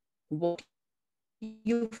what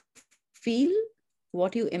you feel,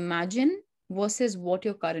 what you imagine versus what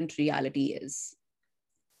your current reality is.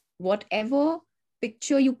 Whatever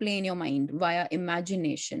picture you play in your mind via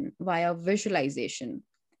imagination, via visualization,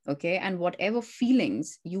 okay? And whatever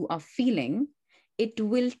feelings you are feeling, it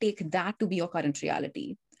will take that to be your current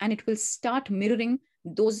reality. And it will start mirroring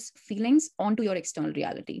those feelings onto your external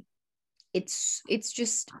reality. It's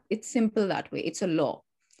simple that way. It's a law.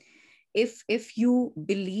 If you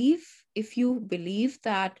believe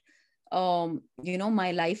that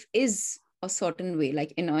my life is a certain way,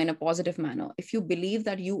 like in a positive manner, if you believe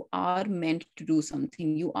that you are meant to do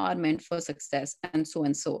something, you are meant for success, and so,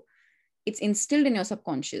 it's instilled in your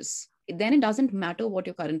subconscious, then it doesn't matter what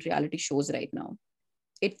your current reality shows right now.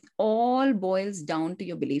 It all boils down to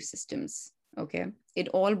your belief systems. Okay, it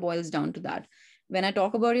all boils down to that. When I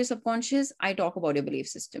talk about your subconscious, I talk about your belief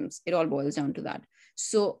systems. It all boils down to that.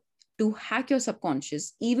 So to hack your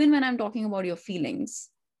subconscious, even when I'm talking about your feelings,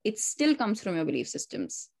 it still comes from your belief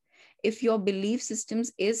systems. If your belief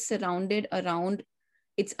systems is surrounded around,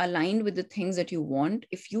 it's aligned with the things that you want,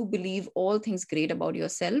 if you believe all things great about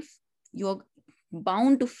yourself, you're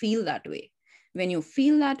bound to feel that way. When you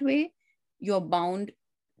feel that way, you're bound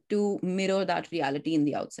to mirror that reality in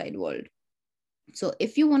the outside world. So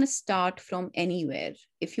if you want to start from anywhere,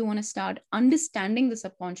 if you want to start understanding the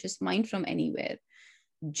subconscious mind from anywhere,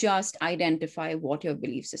 just identify what your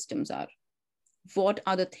belief systems are. What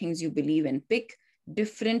are the things you believe in? Pick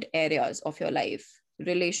different areas of your life,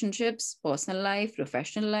 relationships, personal life,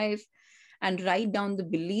 professional life, and write down the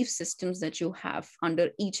belief systems that you have under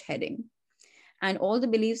each heading, and all the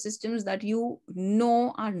belief systems that you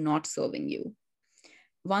know are not serving you.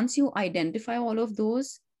 Once you identify all of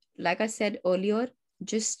those, like I said earlier,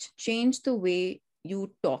 just change the way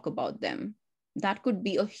you talk about them. That could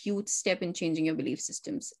be a huge step in changing your belief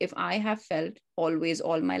systems. If I have felt always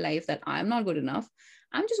all my life that I'm not good enough,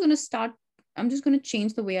 I'm just going to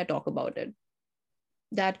change the way I talk about it.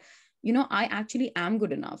 That, I actually am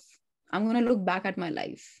good enough. I'm going to look back at my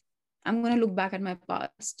life. I'm going to look back at my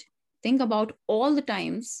past. Think about all the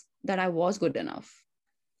times that I was good enough.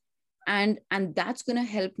 And that's going to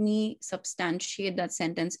help me substantiate that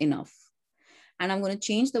sentence enough. And I'm going to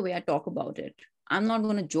change the way I talk about it. I'm not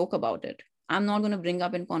going to joke about it. I'm not going to bring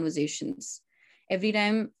up in conversations. Every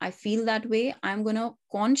time I feel that way, I'm going to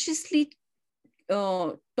consciously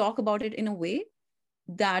talk about it in a way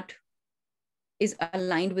that is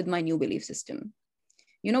aligned with my new belief system.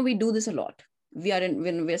 We do this a lot.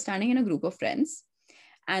 When we're standing in a group of friends,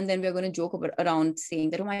 and then we're going to joke around saying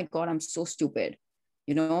that, oh my God, I'm so stupid.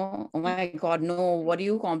 Oh my God, no, what are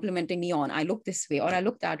you complimenting me on? I look this way or I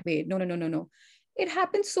look that way. No. It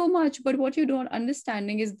happens so much. But what you don't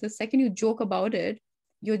understanding is the second you joke about it,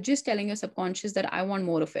 you're just telling your subconscious that I want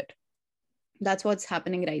more of it. That's what's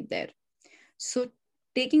happening right there. So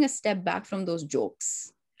taking a step back from those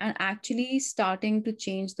jokes and actually starting to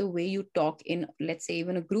change the way you talk in, let's say,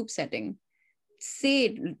 even a group setting,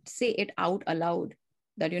 say it out aloud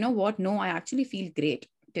that, what? No, I actually feel great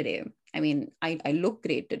today. I mean, I look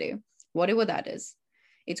great today, whatever that is.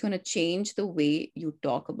 It's going to change the way you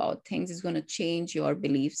talk about things. It's going to change your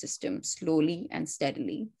belief system slowly and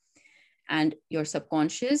steadily. And your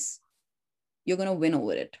subconscious, you're going to win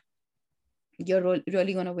over it. You're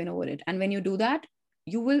really going to win over it. And when you do that,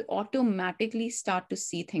 you will automatically start to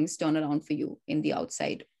see things turn around for you in the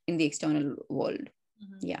outside, in the external world.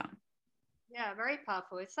 Mm-hmm. Yeah, very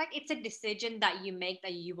powerful. It's like it's a decision that you make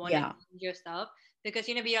that you want to change yourself. Because,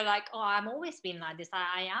 we are like, oh, I'm always been like this.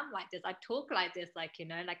 I am like this. I talk like this. Like,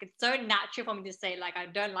 like it's so natural for me to say, like, I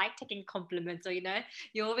don't like taking compliments, or,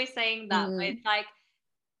 you're always saying that. But it's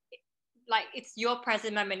like it's your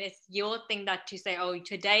present moment. It's your thing that to say, oh,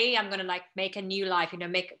 today I'm gonna like make a new life,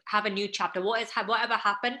 have a new chapter. Whatever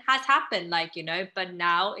happened has happened, like, but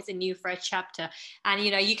now it's a new fresh chapter. And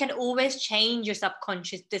you can always change your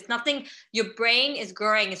subconscious. There's nothing, your brain is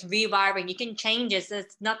growing, it's rewiring, you can change it.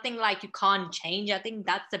 There's nothing like you can't change. I think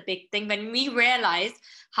that's a big thing when we realize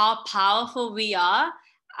how powerful we are.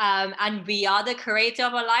 And we are the creator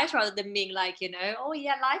of our lives, rather than being like, oh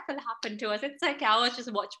yeah, life will happen to us. It's okay, I'll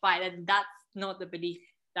just watch by it. And that's not the belief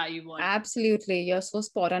that you want. Absolutely. You're so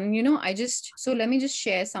spot on. So let me just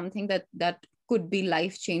share something that could be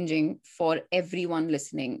life-changing for everyone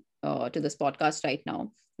listening to this podcast right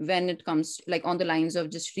now, when it comes like on the lines of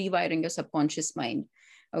just rewiring your subconscious mind.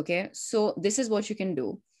 Okay. So this is what you can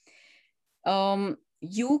do.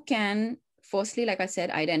 You can, firstly, like I said,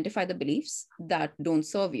 identify the beliefs that don't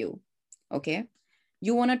serve you. Okay.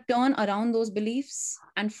 You want to turn around those beliefs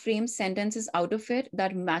and frame sentences out of it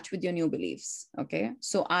that match with your new beliefs. Okay.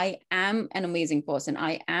 So I am an amazing person.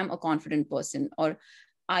 I am a confident person, or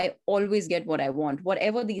I always get what I want,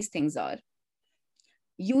 whatever these things are.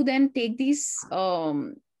 You then take these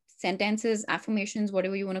sentences, affirmations,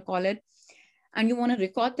 whatever you want to call it, and you want to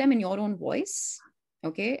record them in your own voice,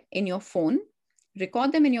 okay, in your phone.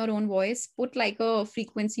 Record them in your own voice, put like a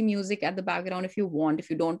frequency music at the background if you want. If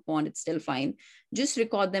you don't want, it's still fine. Just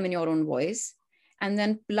record them in your own voice and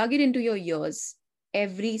then plug it into your ears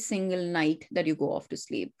every single night that you go off to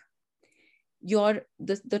sleep.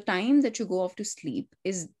 The time that you go off to sleep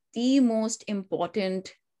is the most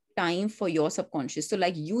important time for your subconscious. So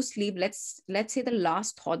like you sleep, let's say the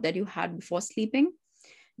last thought that you had before sleeping,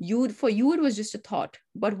 for you it was just a thought,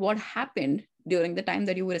 but what happened during the time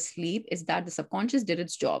that you were asleep is that the subconscious did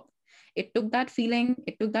its job. It took that feeling,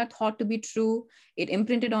 it took that thought to be true, it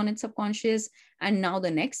imprinted on its subconscious, and now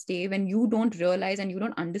the next day when you don't realize and you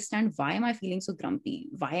don't understand, why am I feeling so grumpy,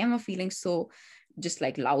 why am I feeling so just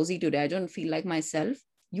like lousy today, I don't feel like myself,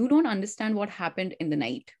 you don't understand what happened in the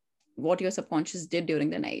night, what your subconscious did during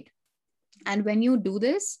the night. And when you do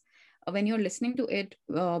this, when you're listening to it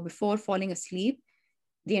before falling asleep,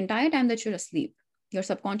 the entire time that you're asleep, your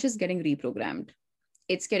subconscious is getting reprogrammed.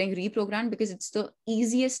 It's getting reprogrammed because it's the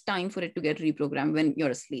easiest time for it to get reprogrammed when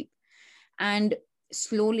you're asleep. And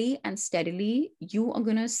slowly and steadily, you are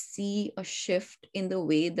going to see a shift in the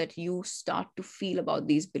way that you start to feel about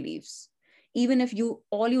these beliefs. Even if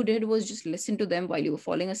all you did was just listen to them while you were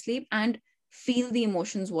falling asleep and feel the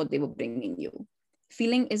emotions, what they were bringing you.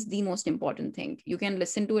 Feeling is the most important thing. You can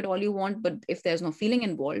listen to it all you want, but if there's no feeling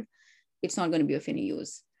involved, it's not going to be of any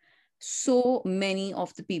use. So many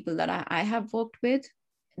of the people that I have worked with,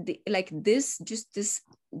 this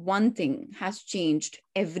one thing has changed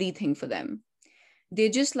everything for them. They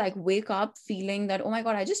just like wake up feeling that, oh my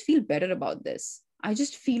God, I just feel better about this. I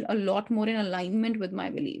just feel a lot more in alignment with my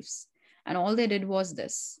beliefs. And all they did was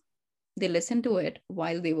this. They listened to it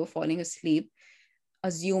while they were falling asleep,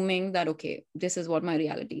 assuming that, okay, this is what my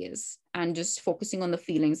reality is, and just focusing on the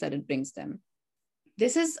feelings that it brings them.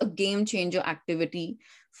 This is a game changer activity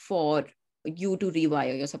for you to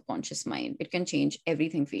rewire your subconscious mind. It can change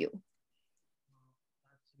everything for you.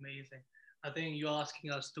 That's amazing. I think you're asking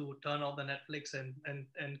us to turn off the Netflix and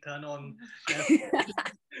turn on.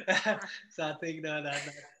 So I think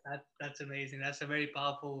that's amazing. That's a very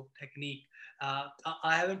powerful technique. I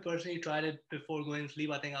haven't personally tried it before going to sleep.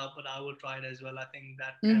 But I will try it as well. I think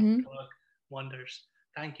that can work wonders.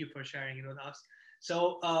 Thank you for sharing it with us.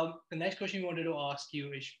 So the next question we wanted to ask you,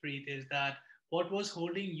 Ishpreet, is that what was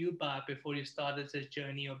holding you back before you started this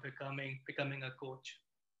journey of becoming a coach?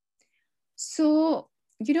 So,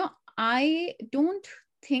 I don't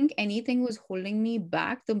think anything was holding me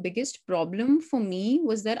back. The biggest problem for me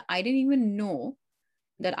was that I didn't even know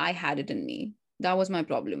that I had it in me. That was my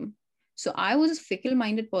problem. So I was a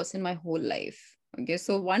fickle-minded person my whole life. Okay,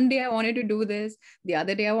 so one day I wanted to do this, the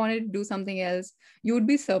other day I wanted to do something else. You would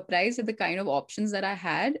be surprised at the kind of options that I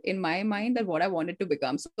had in my mind, that what I wanted to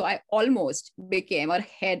become. So I almost became a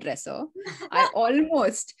hairdresser. I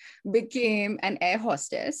almost became an air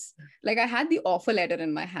hostess. Like I had the offer letter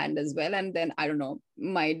in my hand as well. And then, I don't know,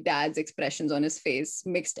 my dad's expressions on his face,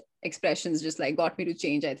 mixed expressions, just like got me to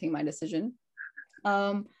change, I think, my decision.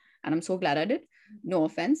 And I'm so glad I did. No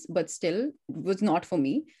offense, but still it was not for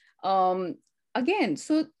me. Again,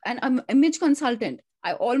 so, and I'm an image consultant.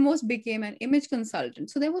 I almost became an image consultant.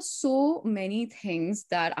 So there were so many things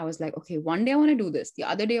that I was like, okay, one day I want to do this, the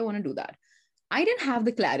other day I want to do that. I didn't have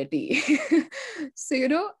the clarity.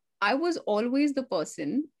 So, I was always the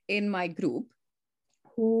person in my group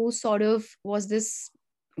who sort of was this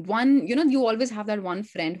one, you always have that one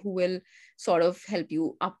friend who will sort of help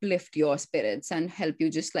you uplift your spirits and help you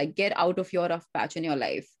just like get out of your rough patch in your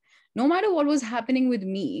life. No matter what was happening with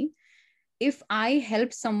me, if I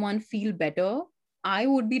helped someone feel better, I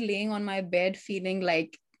would be laying on my bed feeling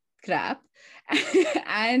like crap.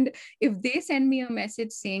 And if they send me a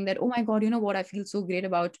message saying that, oh my God, you know what, I feel so great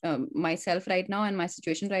about myself right now and my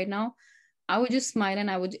situation right now, I would just smile and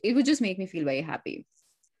it would just make me feel very happy.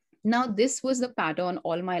 Now, this was the pattern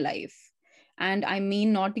all my life. And I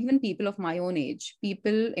mean, not even people of my own age,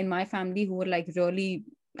 people in my family who were like really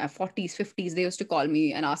 40s, 50s, they used to call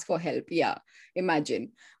me and ask for help. Yeah,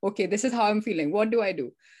 imagine. Okay, this is how I'm feeling. What do I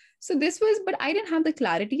do? So but I didn't have the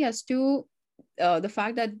clarity as to the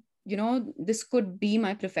fact that, this could be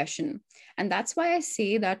my profession. And that's why I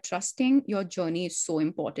say that trusting your journey is so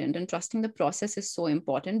important, and trusting the process is so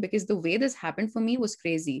important, because the way this happened for me was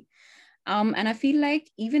crazy. And I feel like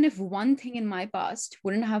even if one thing in my past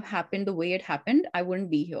wouldn't have happened the way it happened, I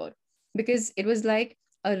wouldn't be here, because it was like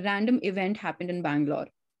a random event happened in Bangalore.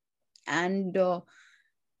 And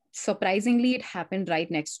surprisingly, it happened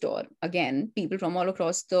right next door. Again, people from all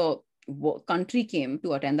across the country came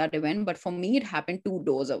to attend that event. But for me, it happened 2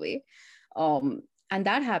 doors away. And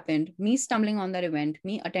that happened, me stumbling on that event,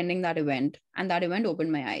 me attending that event, and that event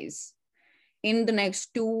opened my eyes. in the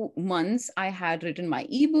next 2 months, I had written my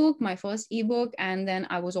ebook, my first ebook, and then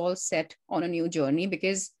I was all set on a new journey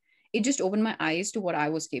because it just opened my eyes to what I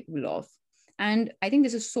was capable of. And I think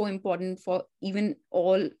this is so important for even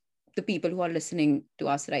all the people who are listening to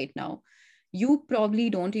us right now. You probably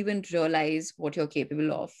don't even realize what you're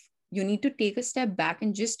capable of. You need to take a step back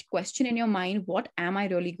and just question in your mind, what am I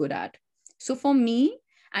really good at? So for me,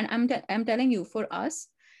 and I'm telling you, for us,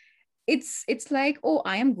 it's like, oh,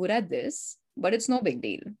 I am good at this, but it's no big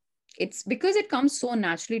deal. It's because it comes so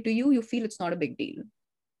naturally to you, you feel it's not a big deal,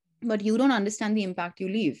 but you don't understand the impact you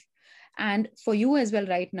leave. And for you as well,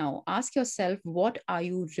 right now, ask yourself, what are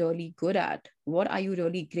you really good at? What are you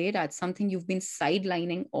really great at? Something you've been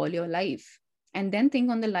sidelining all your life. And then think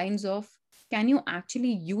on the lines of, can you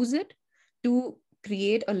actually use it to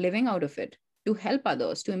create a living out of it, to help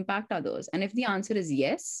others, to impact others? And if the answer is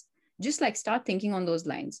yes, just like start thinking on those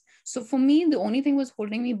lines. So for me, the only thing was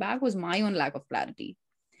holding me back was my own lack of clarity.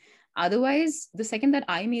 Otherwise, the second that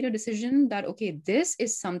I made a decision that, okay, this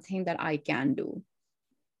is something that I can do,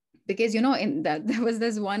 because in that there was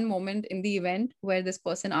this one moment in the event where this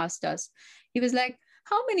person asked us, he was like,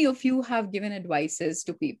 how many of you have given advices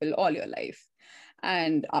to people all your life?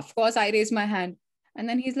 And of course I raised my hand, and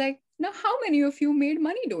then he's like, now how many of you made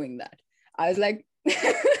money doing that? I was like,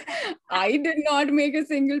 I did not make a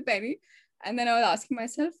single penny. And then I was asking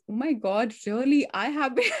myself, oh my God, really, I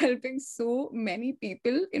have been helping so many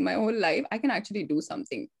people in my whole life. I can actually do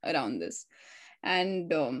something around this.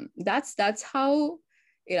 And that's how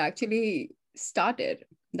it actually started.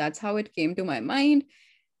 That's how it came to my mind.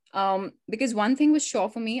 Because one thing was sure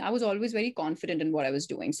for me, I was always very confident in what I was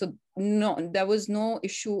doing. So no, there was no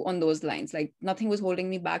issue on those lines. Like nothing was holding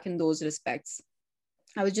me back in those respects.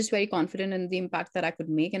 I was just very confident in the impact that I could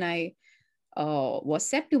make, and I was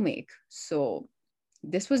set to make. So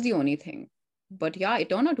this was the only thing. But yeah, it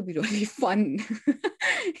turned out to be really fun.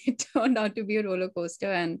 It turned out to be a roller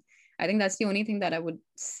coaster. And I think that's the only thing that I would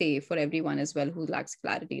say for everyone as well who lacks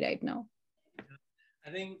clarity right now.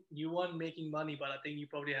 I think you weren't making money, but I think you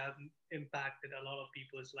probably have impacted a lot of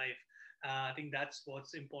people's life. I think that's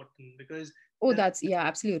what's important, because Oh, that's, yeah,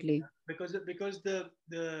 absolutely. because the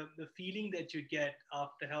feeling that you get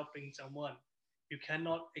after helping someone, you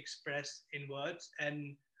cannot express in words,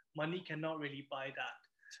 and money cannot really buy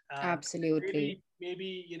that. Absolutely.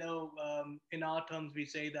 Maybe in our terms we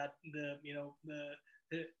say that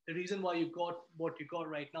the reason why you got what you got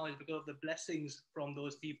right now is because of the blessings from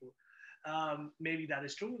those people. Maybe that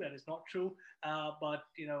is true, that is not true, but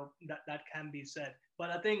that can be said.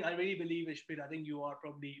 But I think I really believe, Ishpreet, I think you are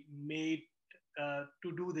probably made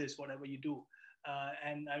to do this, whatever you do.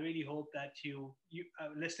 And I really hope that you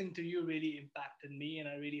listening to you really impacted me, and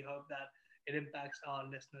I really hope that it impacts our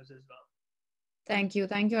listeners as well. Thank you.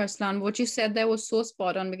 Thank you, Arslan. What you said there was so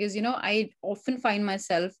spot on, because, I often find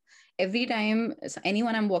myself every time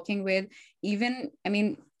anyone I'm working with, even, I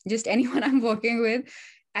mean, just anyone I'm working with,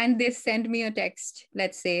 and they send me a text,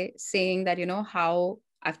 let's say, saying that, how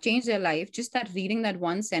I've changed their life, just that reading that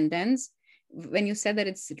one sentence, when you said that,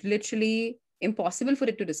 it's literally impossible for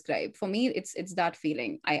it to describe. For me, it's that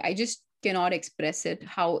feeling. I just cannot express it,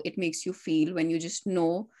 how it makes you feel when you just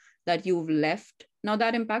know that you've left. Now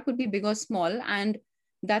that impact could be big or small. And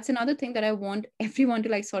that's another thing that I want everyone to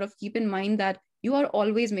like sort of keep in mind, that you are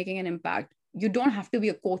always making an impact. You don't have to be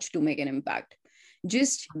a coach to make an impact.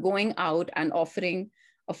 Just going out and offering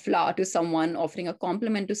a flower to someone, offering a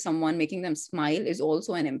compliment to someone, making them smile is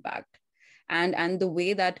also an impact. And the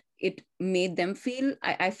way that it made them feel,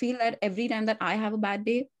 I feel that every time that I have a bad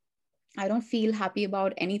day, I don't feel happy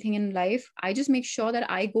about anything in life, I just make sure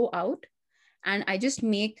that I go out and I just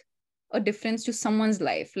make a difference to someone's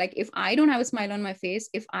life. Like if I don't have a smile on my face,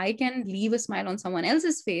 if I can leave a smile on someone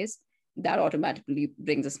else's face, that automatically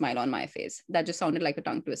brings a smile on my face. That just sounded like a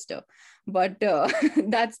tongue twister, but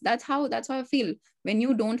that's how I feel. When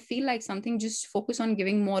you don't feel like something, just focus on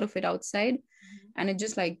giving more of it outside, and it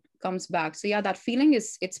just like comes back. So yeah, that feeling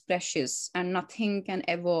it's precious, and nothing can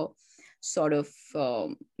ever sort of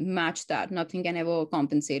match that. Nothing can ever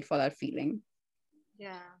compensate for that feeling.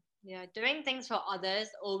 Yeah, doing things for others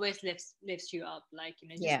always lifts you up, like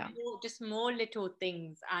Yeah. just more little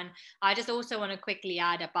things. And I just also want to quickly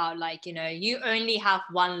add about, like, you only have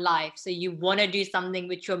one life, so you want to do something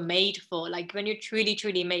which you're made for, like when you're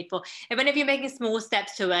truly made for, even if you're making small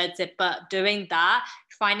steps towards it, but doing that,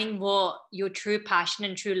 finding what your true passion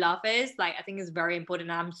and true love is, like, I think is very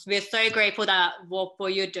important. And we're so grateful that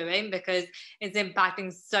what you're doing, because it's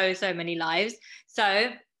impacting so many lives.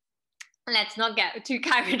 So let's not get too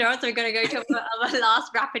carried on. So we're going to go to our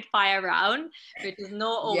last rapid fire round, which is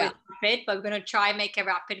not always rapid, but we're going to try and make it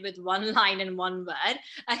rapid with one line and one word.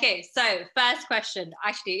 Okay, so first question.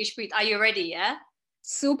 Actually, Ishpreet, are you ready? Yeah?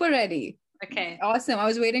 Super ready. Okay. Awesome. I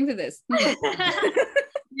was waiting for this.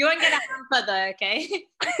 You won't get a hamper though, okay?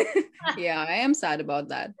 Yeah, I am sad about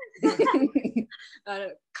that.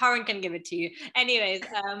 Karan can give it to you. Anyways,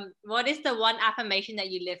 what is the one affirmation that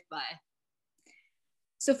you live by?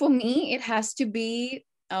 So for me, it has to be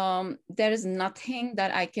there is nothing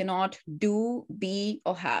that I cannot do, be,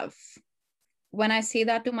 or have. When I say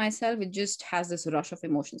that to myself, it just has this rush of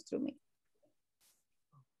emotions through me.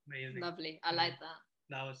 Amazing. Lovely. I like that.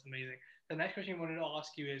 That was amazing. The next question I wanted to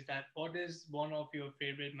ask you is that what is one of your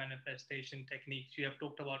favorite manifestation techniques? You have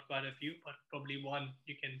talked about quite a few, but probably one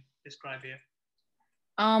you can describe here.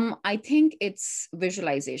 I think it's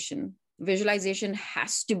visualization. Visualization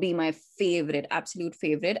has to be my favorite, absolute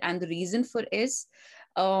favorite. And the reason for is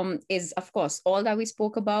of course, all that we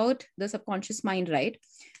spoke about, the subconscious mind, right?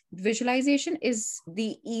 Visualization is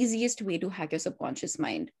the easiest way to hack your subconscious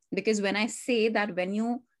mind. Because when I say that when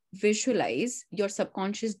you visualize, your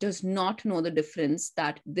subconscious does not know the difference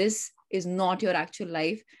that this is not your actual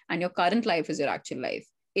life and your current life is your actual life.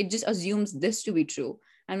 It just assumes this to be true.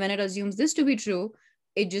 And when it assumes this to be true,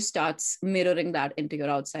 it just starts mirroring that into your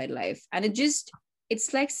outside life. And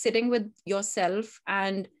it's like sitting with yourself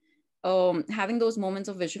and having those moments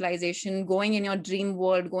of visualization, going in your dream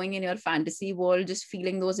world, going in your fantasy world, just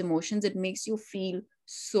feeling those emotions. It makes you feel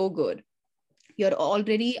so good.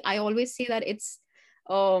 I always say that it's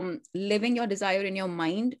living your desire in your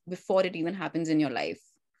mind before it even happens in your life.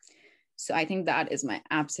 So I think that is my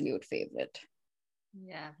absolute favorite.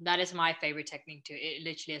 Yeah, that is my favorite technique too. It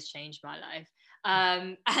literally has changed my life.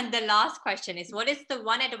 And the last question is, what is the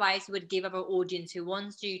one advice you would give our audience who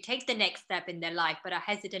wants to take the next step in their life but are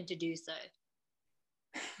hesitant to do so?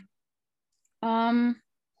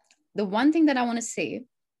 The one thing that I want to say,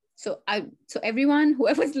 so everyone,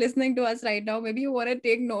 whoever's listening to us right now, maybe you want to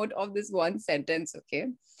take note of this one sentence, okay?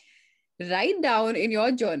 Write down in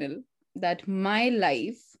your journal that my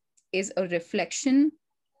life is a reflection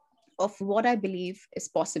of what I believe is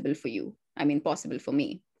possible for you. I mean, possible for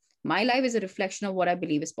me. My life is a reflection of what I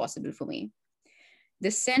believe is possible for me.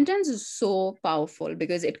 This sentence is so powerful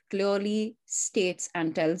because it clearly states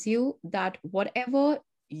and tells you that whatever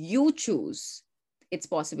you choose, it's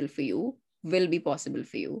possible for you, will be possible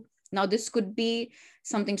for you. Now, this could be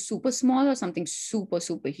something super small or something super,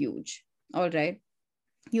 super huge. All right.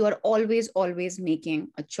 You are always, always making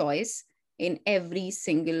a choice in every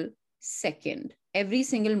single second. Every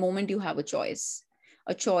single moment you have a choice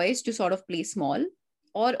to sort of play small,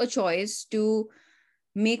 or a choice to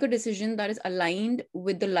make a decision that is aligned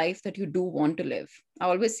with the life that you do want to live. I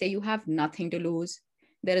always say you have nothing to lose.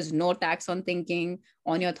 There is no tax on thinking,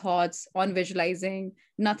 on your thoughts, on visualizing,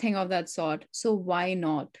 nothing of that sort. So why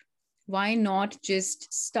not? Why not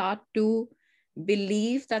just start to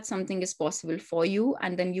believe that something is possible for you,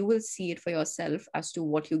 and then you will see it for yourself as to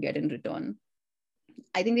what you get in return.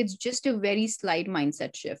 I think it's just a very slight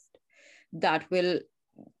mindset shift that will,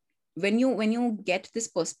 when you get this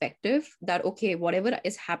perspective that, okay, whatever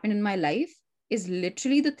is happened in my life is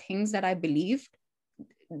literally the things that I believed,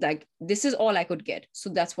 like this is all I could get. So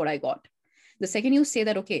that's what I got. The second you say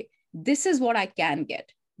that, okay, this is what I can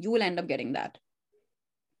get, you will end up getting that.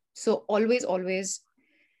 So always, always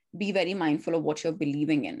be very mindful of what you're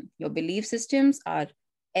believing in. Your belief systems are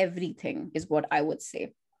everything, is what I would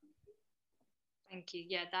say. Thank you.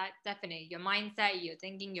 Yeah, that definitely. Your mindset, your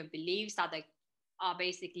thinking, your beliefs are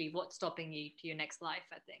basically what's stopping you to your next life,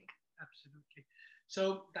 I think. Absolutely.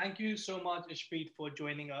 So thank you so much, Ishpreet, for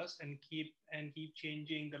joining us and keep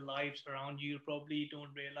changing the lives around you. You probably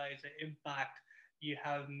don't realize the impact you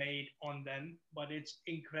have made on them, but it's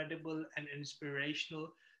incredible and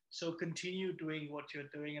inspirational. So continue doing what you're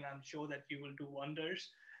doing, and I'm sure that you will do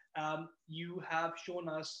wonders. You have shown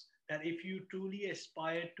us that if you truly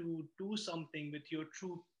aspire to do something with your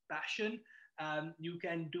true passion, you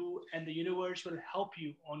can do, and the universe will help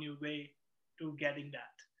you on your way to getting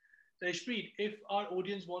that. So Ishpreet, if our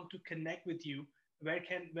audience want to connect with you, where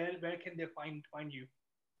can they find you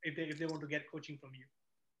if they want to get coaching from you?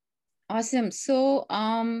 Awesome. So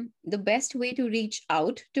the best way to reach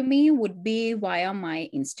out to me would be via my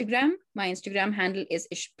Instagram. My Instagram handle is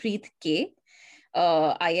Ishpreet K,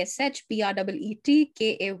 ISHPREETKAY.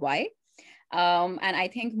 And I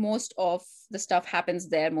think most of the stuff happens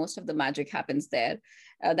there. Most of the magic happens there.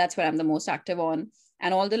 That's where I'm the most active on.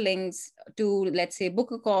 And all the links to, let's say,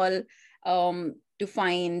 book a call, to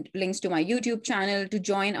find links to my YouTube channel, to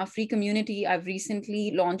join our free community. I've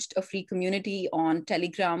recently launched a free community on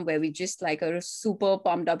Telegram where we just like a super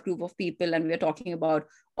pumped up group of people, and we're talking about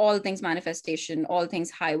all things manifestation, all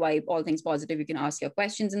things high vibe, all things positive. You can ask your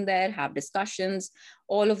questions in there, have discussions,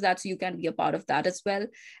 all of that. So you can be a part of that as well.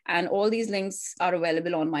 And all these links are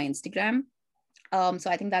available on my Instagram. So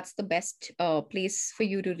I think that's the best place for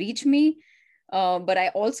you to reach me. But I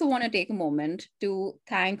also want to take a moment to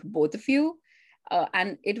thank both of you.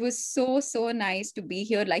 And it was so nice to be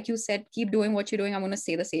here. Like you said, keep doing what you're doing. I'm going to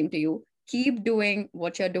say the same to you. Keep doing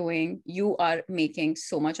what you're doing. You are making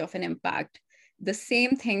so much of an impact. The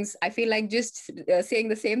same things, I feel like just saying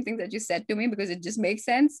the same things that you said to me, because it just makes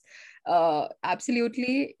sense.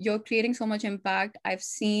 Absolutely. You're creating so much impact. I've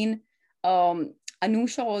seen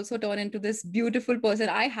Anusha also turn into this beautiful person.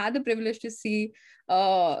 I had the privilege to see,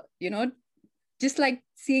 just like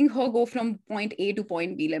seeing her go from point A to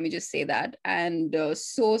point B, let me just say that. And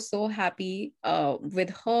so happy with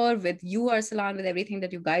her, with you, Arsalan, with everything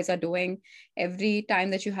that you guys are doing. Every time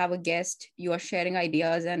that you have a guest, you are sharing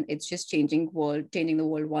ideas, and it's just changing the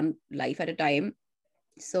world one life at a time.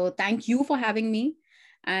 So thank you for having me.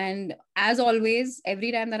 And as always,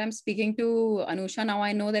 every time that I'm speaking to Anusha, now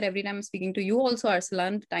I know that every time I'm speaking to you also,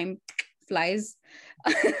 Arsalan, time flies.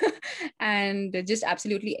 And just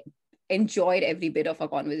absolutely enjoyed every bit of our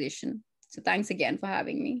conversation. So thanks again for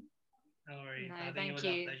having me. No worries. No, I think thank it was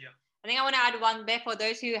you. a pleasure. I think I want to add one bit for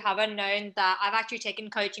those who haven't known that I've actually taken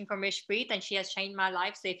coaching from Rishpreet and she has changed my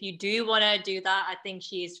life. So if you do want to do that, I think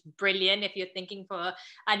she is brilliant. If you're thinking for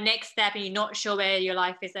a next step and you're not sure where your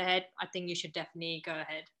life is ahead, I think you should definitely go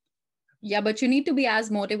ahead. Yeah, but you need to be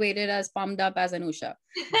as motivated, as pumped up as Anusha.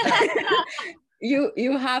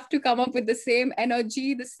 You have to come up with the same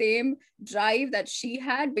energy, the same drive that she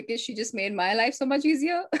had, because she just made my life so much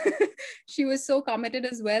easier. She was so committed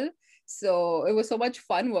as well. So it was so much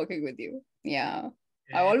fun working with you. Yeah.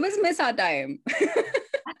 I always miss our time.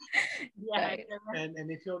 Yeah. Right.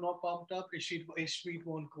 And if you're not pumped up, Ishpreet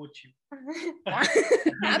won't coach you.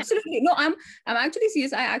 Absolutely. No, I'm actually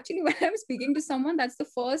serious. I actually, when I'm speaking to someone, that's the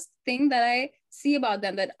first thing that I see about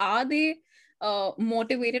them, that are they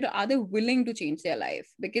motivated, or are they willing to change their life?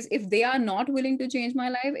 Because if they are not willing to change my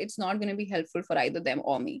life, it's not going to be helpful for either them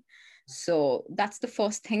or me. So that's the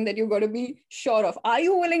first thing that you've got to be sure of. Are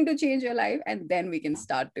you willing to change your life? And then we can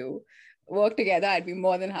start to work together. I'd be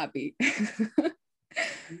more than happy.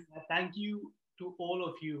 Thank you to all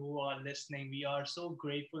of you who are listening. We are so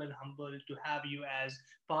grateful and humbled to have you as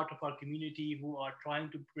part of our community who are trying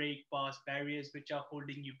to break past barriers which are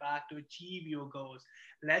holding you back to achieve your goals.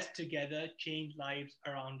 Let's together change lives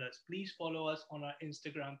around us. Please follow us on our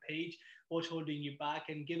Instagram page, What's Holding You Back,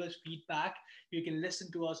 and give us feedback. You can listen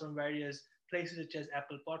to us on various places such as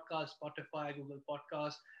Apple Podcasts, Spotify, Google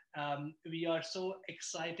Podcasts. We are so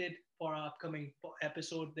excited for our upcoming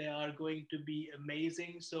episode. They are going to be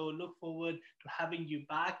amazing. So look forward to having you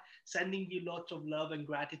back, sending you lots of love and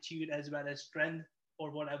gratitude as well as strength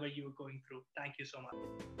for whatever you're going through. Thank you so much.